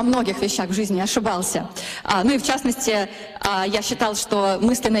 что я во многих вещах в жизни ошибался. Ну и в частности, я считал, что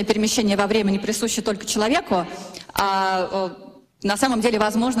мысленное перемещение во времени присуще только человеку, на самом деле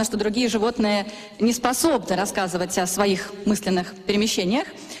возможно, что другие животные не способны рассказывать о своих мысленных перемещениях,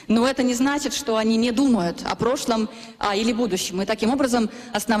 но это не значит, что они не думают о прошлом или будущем. И таким образом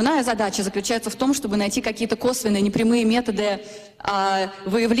основная задача заключается в том, чтобы найти какие-то косвенные, непрямые методы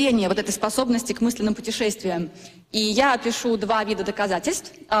выявления вот этой способности к мысленным путешествиям. И я опишу два вида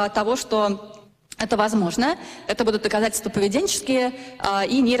доказательств того, что Это возможно. Это будут доказательства поведенческие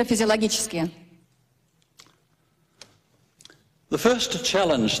и нейрофизиологические. The first to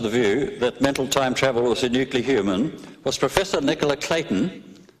challenge the view that mental time travel was uniquely human was Professor Nicola Clayton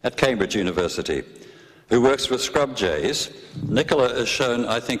at Cambridge University, who works with scrub jays. Nicola is shown,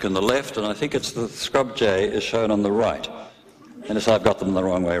 I think, on the left, and I think it's the scrub jay is shown on the right, unless I've got them the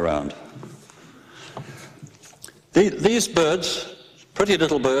wrong way around. These birds, pretty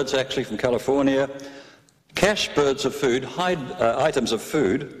little birds actually from California, cache birds of food, hide items of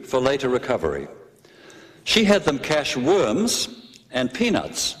food for later recovery. She had them cache worms and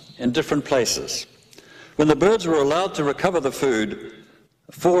peanuts in different places. When the birds were allowed to recover the food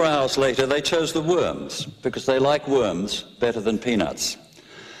 4 hours later, they chose the worms because they like worms better than peanuts.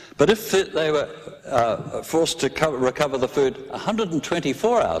 But if they were forced to recover the food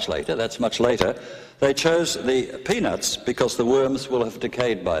 124 hours later, that's much later, they chose the peanuts because the worms will have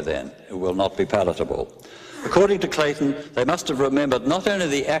decayed by then. It will not be palatable. According to Clayton, they must have remembered not only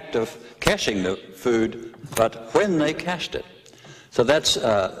the act of caching the food, but when they cached it. So that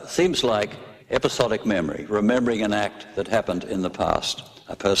seems like episodic memory, remembering an act that happened in the past,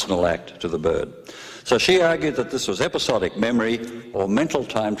 a personal act to the bird. So she argued that this was episodic memory or mental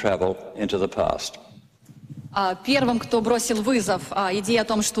time travel into the past. Первым, кто бросил вызов идее о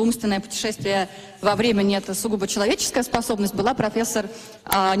том, что умственное путешествие во времени – это сугубо человеческая способность, была профессор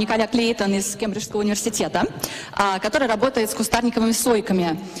Николя Клейтон из Кембриджского университета, который работает с кустарниковыми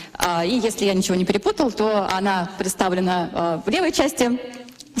сойками. И если я ничего не перепутал, то она представлена в левой части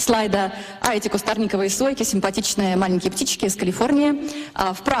слайда, а эти кустарниковые сойки, симпатичные маленькие птички из Калифорнии,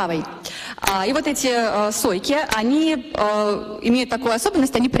 в правой. И вот эти сойки, они имеют такую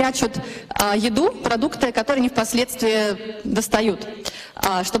особенность, они прячут еду, продукты, которые они впоследствии достают,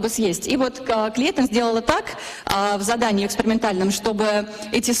 чтобы съесть. И вот Клейтон сделала так в задании экспериментальном, чтобы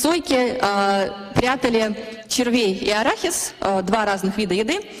эти сойки прятали червей и арахис, два разных вида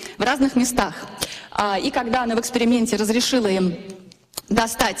еды, в разных местах. И когда она в эксперименте разрешила им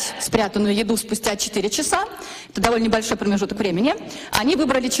достать спрятанную еду спустя 4 часа, это довольно небольшой промежуток времени, они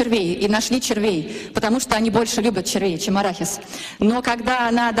выбрали червей и нашли червей, потому что они больше любят червей, чем арахис. Но когда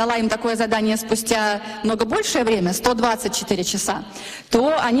она дала им такое задание спустя много большее время, 124 часа,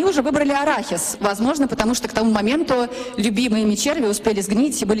 то они уже выбрали арахис, возможно, потому что к тому моменту любимые ими черви успели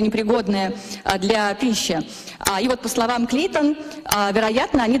сгнить и были непригодны для пищи. И вот по словам Клейтон,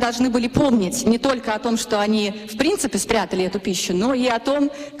 вероятно, они должны были помнить не только о том, что они в принципе спрятали эту пищу, но и о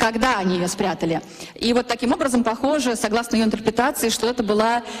том, когда они ее спрятали. И вот таким образом, похоже, согласно ее интерпретации, что это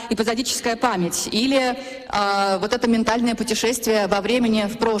была эпизодическая память или вот это ментальное путешествие во времени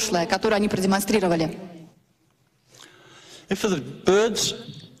в прошлое, которое они продемонстрировали. If the birds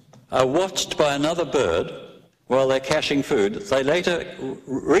are watched by another bird while they're caching food, they later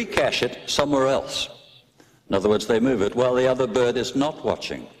recache it somewhere else. In other words, they move it while the other bird is not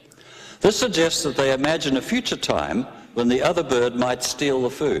watching. This suggests that they imagine a future time when the other bird might steal the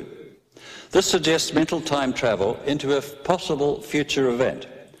food. This suggests mental time travel into a possible future event.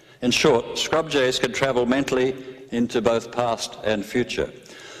 In short, scrub jays can travel mentally into both past and future.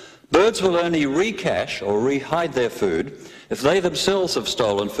 Birds will only recache or rehide their food if they themselves have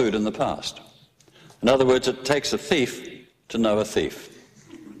stolen food in the past. In other words, it takes a thief to know a thief.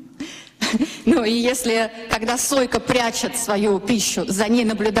 Ну и если, когда сойка прячет свою пищу, за ней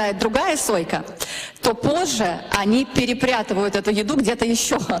наблюдает другая сойка, то позже они перепрятывают эту еду где-то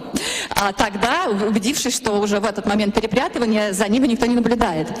еще. А тогда, убедившись, что уже в этот момент перепрятывания, за ними никто не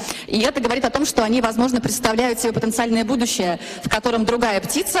наблюдает. И это говорит о том, что они, возможно, представляют себе потенциальное будущее, в котором другая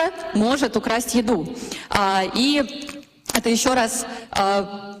птица может украсть еду. И это еще раз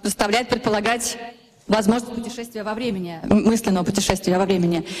заставляет предполагать возможность путешествия во времени, мысленного путешествия во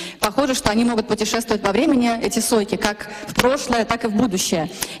времени. Похоже, что они могут путешествовать во времени, эти сойки, как в прошлое, так и в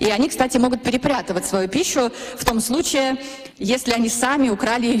будущее. И они, кстати, могут перепрятывать свою пищу в том случае, если они сами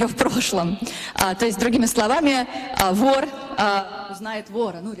украли ее в прошлом. То есть, другими словами, вор узнает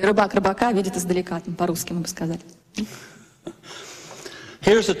вора. Ну, или рыбак рыбака видит издалека, по-русски мы бы сказали.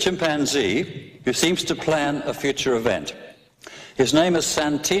 Here's a chimpanzee who seems to plan a future event. His name is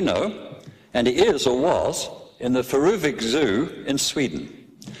Santino, and he is, or was, in the Furuvik Zoo in Sweden.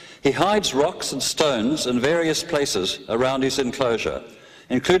 He hides rocks and stones in various places around his enclosure,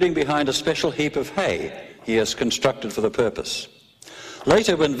 including behind a special heap of hay he has constructed for the purpose.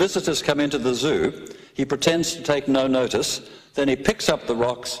 Later, when visitors come into the zoo, he pretends to take no notice, then he picks up the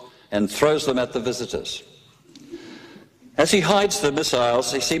rocks and throws them at the visitors. As he hides the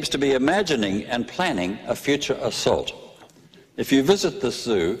missiles, he seems to be imagining and planning a future assault. If you visit this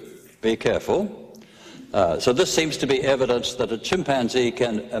zoo, be careful. So this seems to be evidence that a chimpanzee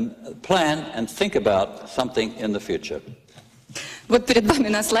can plan and think about something in the future. Вот перед вами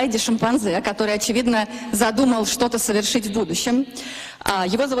на слайде шимпанзе, который, очевидно, задумал что-то совершить в будущем.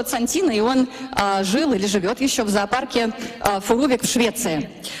 Его зовут Сантино, и он жил или живет еще в зоопарке Фурувик в Швеции.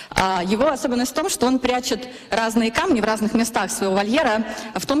 Его особенность в том, что он прячет разные камни в разных местах своего вольера,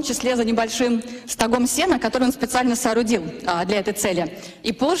 в том числе за небольшим стогом сена, который он специально соорудил для этой цели.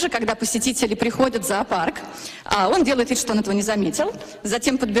 И позже, когда посетители приходят в зоопарк, он делает вид, что он этого не заметил,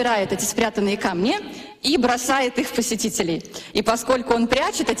 затем подбирает эти спрятанные камни и бросает их в посетителей. И поскольку он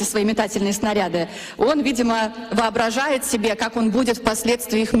прячет эти свои метательные снаряды, он, видимо, воображает себе, как он будет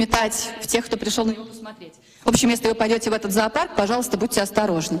впоследствии их метать в тех, кто пришел на него посмотреть. В общем, если вы пойдете в этот зоопарк, пожалуйста, будьте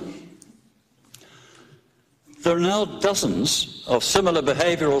осторожны. There are now dozens of similar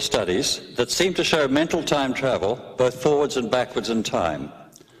behavioral studies that seem to show mental time travel, both forwards and backwards in time.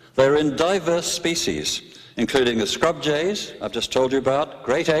 They're in diverse species, including the scrub jays, I've just told you about,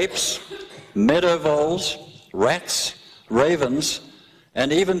 great apes, meadow voles, rats, ravens,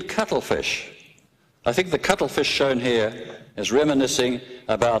 and even cuttlefish. I think the cuttlefish shown here is reminiscing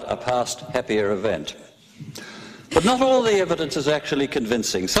about a past happier event. But not all the evidence is actually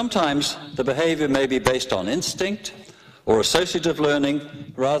convincing. Sometimes the behavior may be based on instinct or associative learning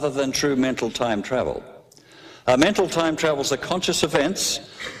rather than true mental time travel. Mental time travels are conscious events,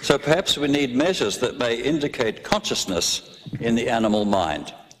 so perhaps we need measures that may indicate consciousness in the animal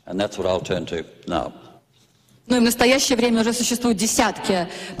mind. And that's what I'll turn to now. Ну и в настоящее время уже существуют десятки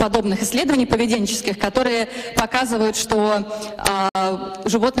подобных исследований поведенческих, которые показывают, что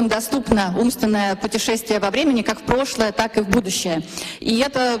животным доступно умственное путешествие во времени как в прошлое, так и в будущее. И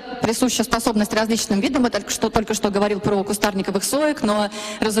это присуща способность различным видам. Я только что говорил про кустарниковых соек, но,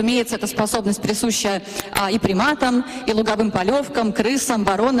 разумеется, эта способность присуща и приматам, и луговым полевкам, крысам,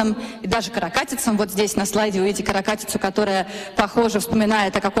 воронам, и даже каракатицам. Вот здесь на слайде вы видите каракатицу, которая, похоже,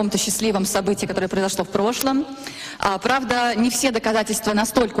 вспоминает о каком-то счастливом событии, которое произошло в прошлом. Правда, не все доказательства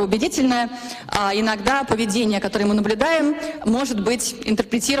настолько убедительны. Иногда поведение, которое мы наблюдаем, может быть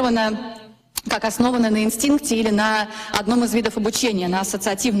интерпретировано как основано на инстинкте или на одном из видов обучения, на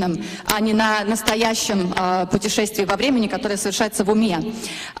ассоциативном, а не на настоящем путешествии во времени, которое совершается в уме.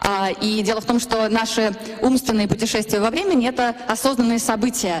 И дело в том, что наши умственные путешествия во времени — это осознанные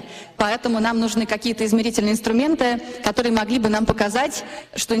события, поэтому нам нужны какие-то измерительные инструменты, которые могли бы нам показать,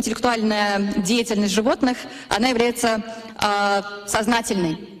 что интеллектуальная деятельность животных, она является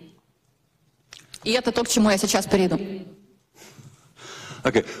сознательной. И это то, к чему я сейчас перейду.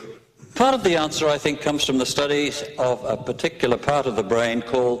 Okay. Part of the answer, I think, comes from the studies of a particular part of the brain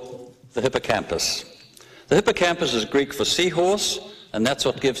called the hippocampus. The hippocampus is Greek for seahorse, and that's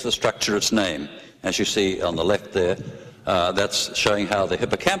what gives the structure its name. As you see on the left there, that's showing how the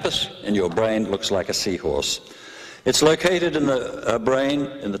hippocampus in your brain looks like a seahorse. It's located in the brain,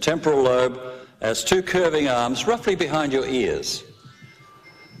 in the temporal lobe, as two curving arms roughly behind your ears.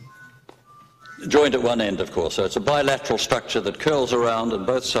 Joined at one end, of course, so it's a bilateral structure that curls around on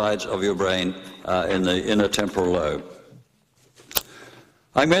both sides of your brain in the inner temporal lobe.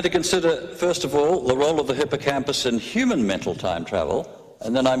 I'm going to consider, first of all, the role of the hippocampus in human mental time travel,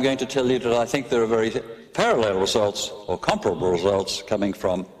 and then I'm going to tell you that I think there are very parallel results or comparable results coming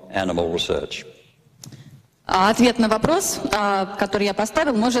from animal research. Ответ на вопрос, который я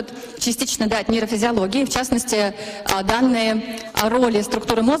поставил, может частично дать нейрофизиологии, в частности, данные о роли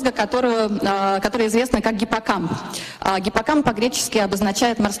структуры мозга, которая известна как гиппокамп. Гиппокамп по-гречески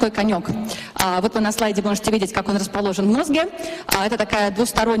обозначает «морской конек». Вот вы на слайде можете видеть, как он расположен в мозге. Это такая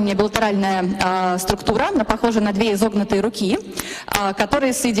двусторонняя билатеральная структура, она похожа на две изогнутые руки,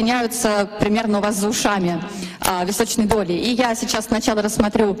 которые соединяются примерно у вас за ушами височной доли. И я сейчас сначала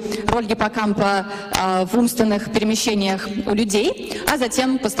рассмотрю роль гиппокампа в умственных перемещениях у людей, а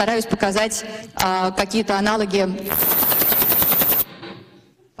затем постараюсь показать какие-то аналоги,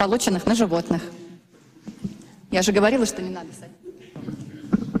 полученных на животных. Я же говорила, что не надо садиться.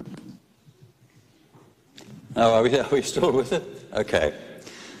 Oh, are we still with it? Okay.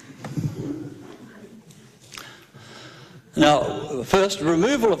 Now, first,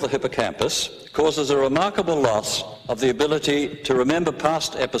 removal of the hippocampus causes a remarkable loss of the ability to remember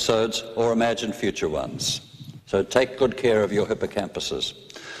past episodes or imagine future ones. So take good care of your hippocampuses.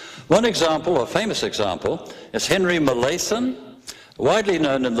 One example, a famous example, is Henry Molaison, widely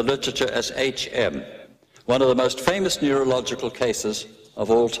known in the literature as HM, one of the most famous neurological cases of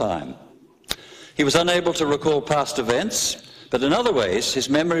all time. He was unable to recall past events, but in other ways his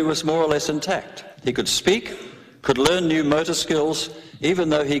memory was more or less intact. He could speak, could learn new motor skills, even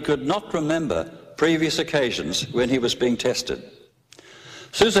though he could not remember previous occasions when he was being tested.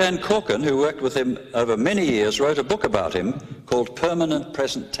 Suzanne Corkin, who worked with him over many years, wrote a book about him called Permanent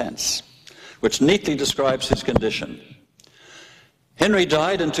Present Tense, which neatly describes his condition. Henry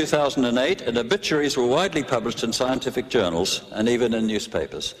died in 2008, and obituaries were widely published in scientific journals and even in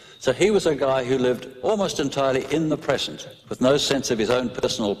newspapers. So he was a guy who lived almost entirely in the present, with no sense of his own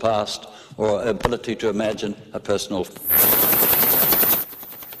personal past or ability to imagine a personal...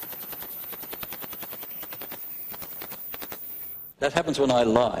 That happens when I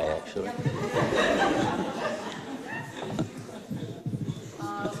lie, actually.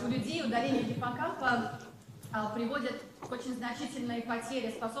 У людей удаление гиппокампа приводит к очень значительной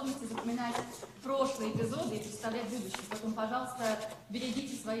потере способности запоминать прошлые эпизоды и представлять будущее. Поэтому, пожалуйста,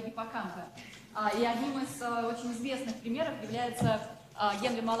 берегите свои гиппокампы. И одним из очень известных примеров является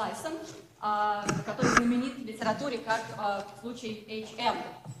Генри Малайсон, который знаменит в литературе как случай HM,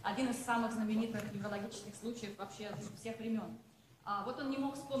 один из самых знаменитых неврологических случаев вообще всех времен. Вот он не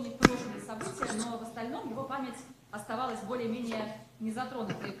мог вспомнить прошлые события, но в остальном его память оставалась более-менее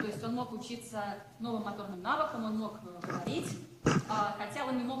незатронутой. То есть он мог учиться новым моторным навыкам, он мог говорить, хотя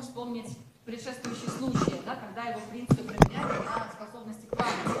он не мог вспомнить предшествующие случаи, да, когда его, в принципе, проверяли на способности к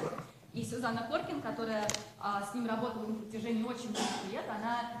памяти. И Сюзанна Коркин, которая с ним работала на протяжении очень многих лет,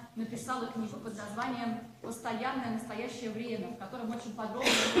 она написала книгу под названием «Постоянное настоящее время», в котором очень подробно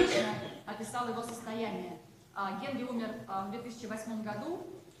и точно описала его состояние. Генри умер в 2008 году,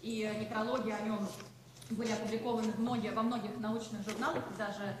 и некрологи о нем были опубликованы во многих научных журналах,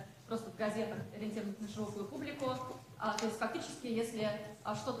 даже просто в газетах, ориентированных на широкую публику. То есть фактически, если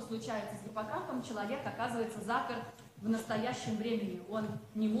что-то случается с гиппокампом, человек оказывается заперт в настоящем времени. Он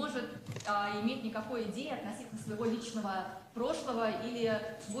не может иметь никакой идеи относительно своего личного прошлого или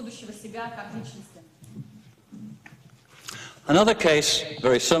будущего себя как личности. Another case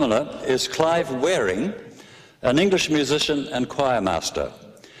very similar is Clive Waring, an English musician and choir master.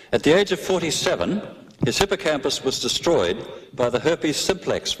 At the age of 47, his hippocampus was destroyed by the herpes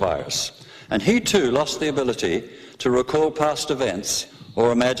simplex virus, and he too lost the ability to recall past events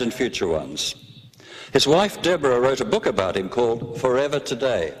or imagine future ones. His wife Deborah wrote a book about him called Forever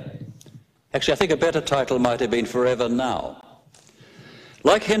Today. Actually, I think a better title might have been Forever Now.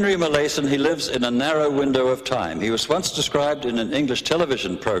 Like Henry Molaison, he lives in a narrow window of time. He was once described in an English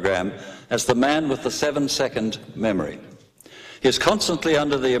television program as the man with the 7-second memory. He is constantly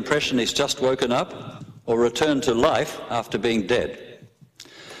under the impression he's just woken up or returned to life after being dead.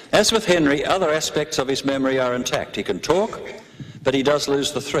 As with Henry, other aspects of his memory are intact. He can talk, but he does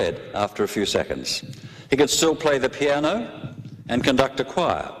lose the thread after a few seconds. He can still play the piano and conduct a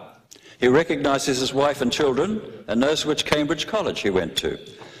choir. He recognizes his wife and children and knows which Cambridge college he went to.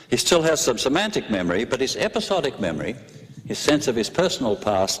 He still has some semantic memory, but his episodic memory, his sense of his personal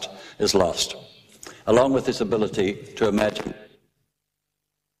past, is lost, along with his ability to imagine.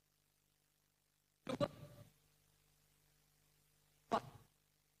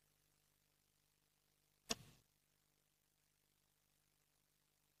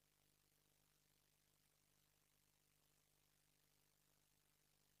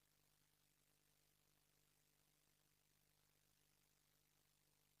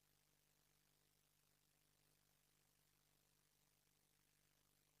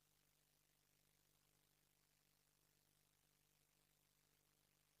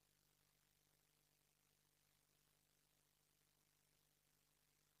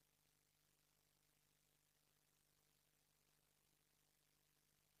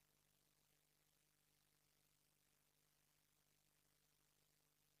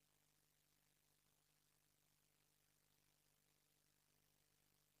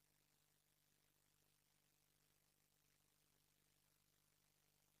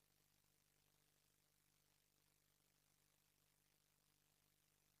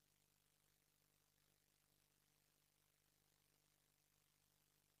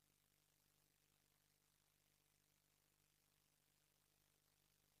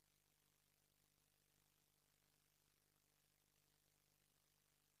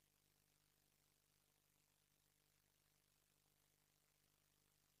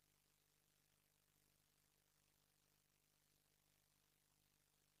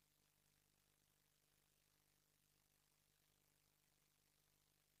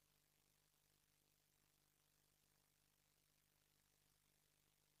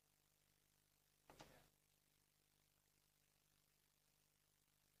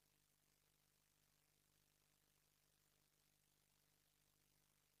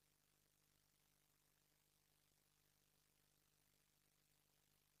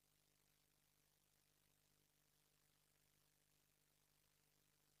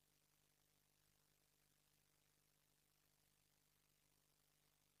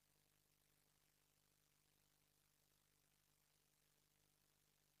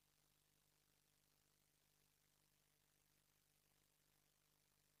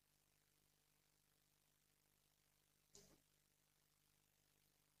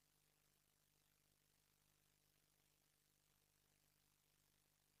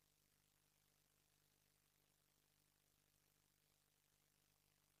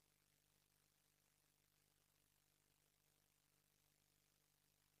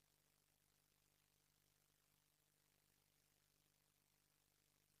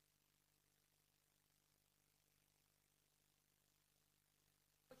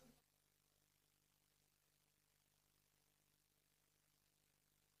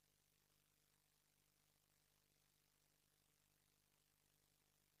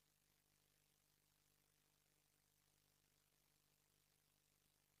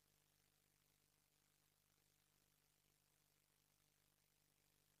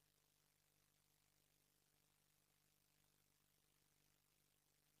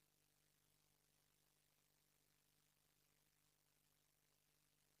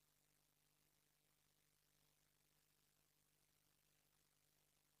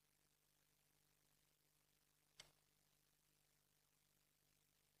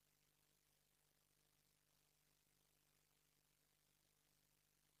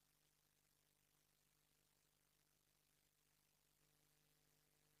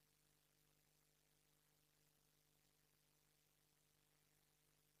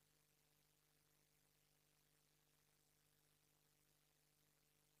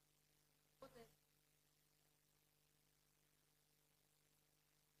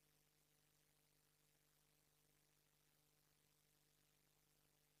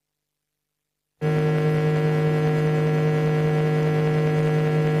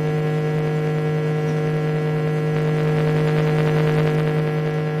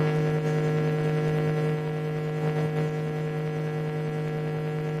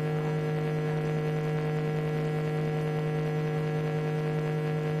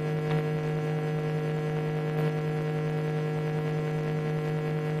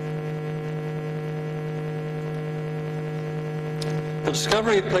 the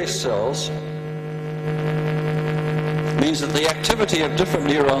discovery of place cells means that the activity of different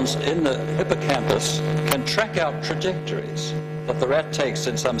neurons in the hippocampus can track out trajectories that the rat takes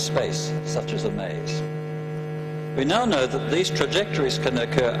in some space, such as a maze. We now know that these trajectories can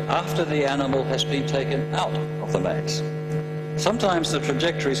occur after the animal has been taken out of the maze. Sometimes the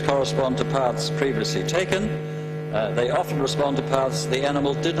trajectories correspond to paths previously taken. They often respond to paths the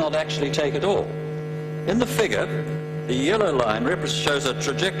animal did not actually take at all. In the figure, the yellow line shows a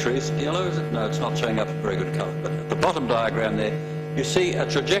trajectory. Yellow, is it? No, it's not showing up a very good color. But at the bottom diagram there, you see a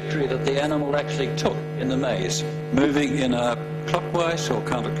trajectory that the animal actually took in the maze, moving in a clockwise or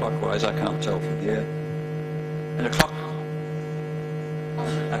counterclockwise, I can't tell from here, in a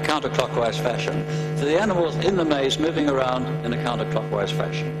counterclockwise fashion. So the animal is in the maze moving around in a counterclockwise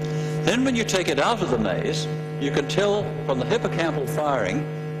fashion. Then when you take it out of the maze, you can tell from the hippocampal firing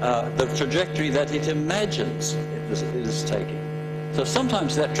the trajectory that it imagines it is taking. So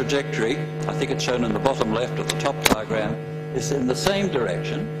sometimes that trajectory, I think it's shown in the bottom left of the top diagram, is in the same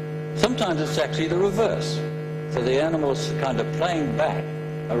direction. Sometimes it's actually the reverse. So the animal is kind of playing back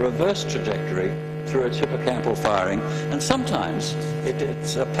a reverse trajectory through its hippocampal firing, and sometimes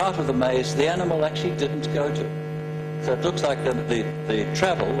it's a part of the maze the animal actually didn't go to. So it looks like the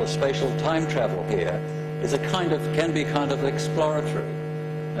travel, the spatial time travel here, is can be kind of exploratory.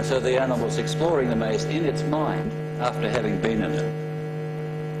 And so the animal's exploring the maze in its mind after having been in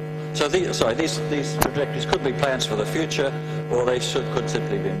it. So these trajectories could be plans for the future, or they could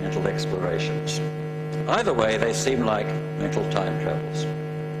simply be mental explorations. Either way, they seem like mental time travels.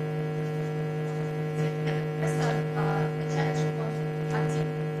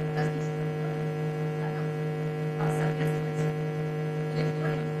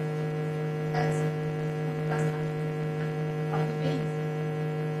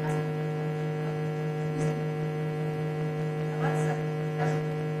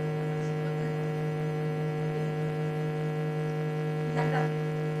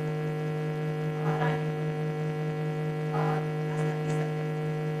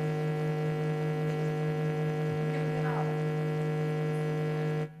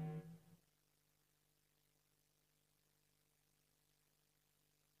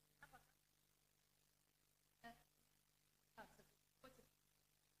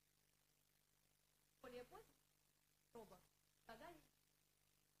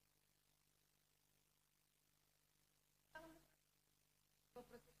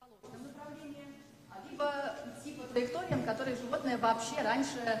 Либо идти по траекториям, которые животное вообще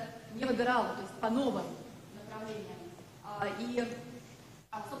раньше не выбирало, то есть по новым направлениям.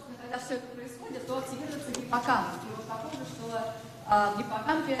 Собственно, когда все это происходит, то активируется гиппокамп. И вот похоже, что в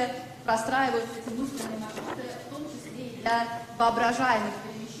гиппокампе простраиваются эти мысленные маршруты, в том числе и для воображаемых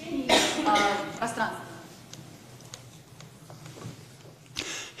перемещений в пространстве.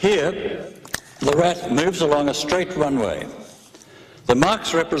 Here, the rat moves along a straight runway. The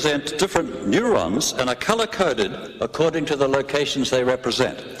marks represent different neurons and are color-coded according to the locations they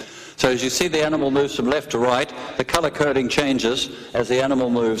represent. So as you see the animal moves from left to right, the color coding changes as the animal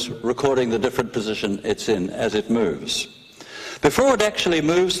moves, recording the different position it's in as it moves. Before it actually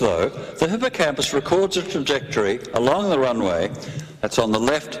moves, though, the hippocampus records a trajectory along the runway. That's on the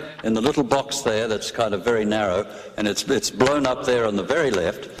left in the little box there that's kind of very narrow, and it's blown up there on the very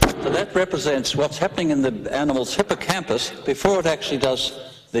left. So that represents what's happening in the animal's hippocampus before it actually does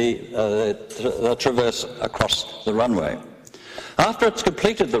the traverse across the runway. After it's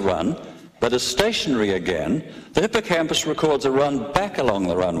completed the run, but is stationary again, the hippocampus records a run back along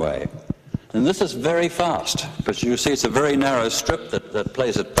the runway. And this is very fast, because you see it's a very narrow strip that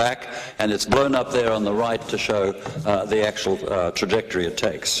plays it back, and it's blown up there on the right to show the actual trajectory it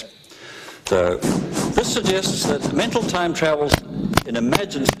takes. So this suggests that mental time travels in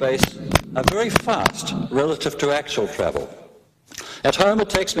imagined space are very fast relative to actual travel. At home it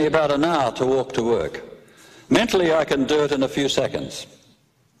takes me about an hour to walk to work. Mentally I can do it in a few seconds.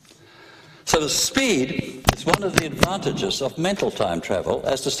 So the speed is one of the advantages of mental time travel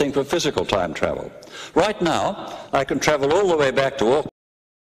as distinct from physical time travel. Right now, I can travel all the way back to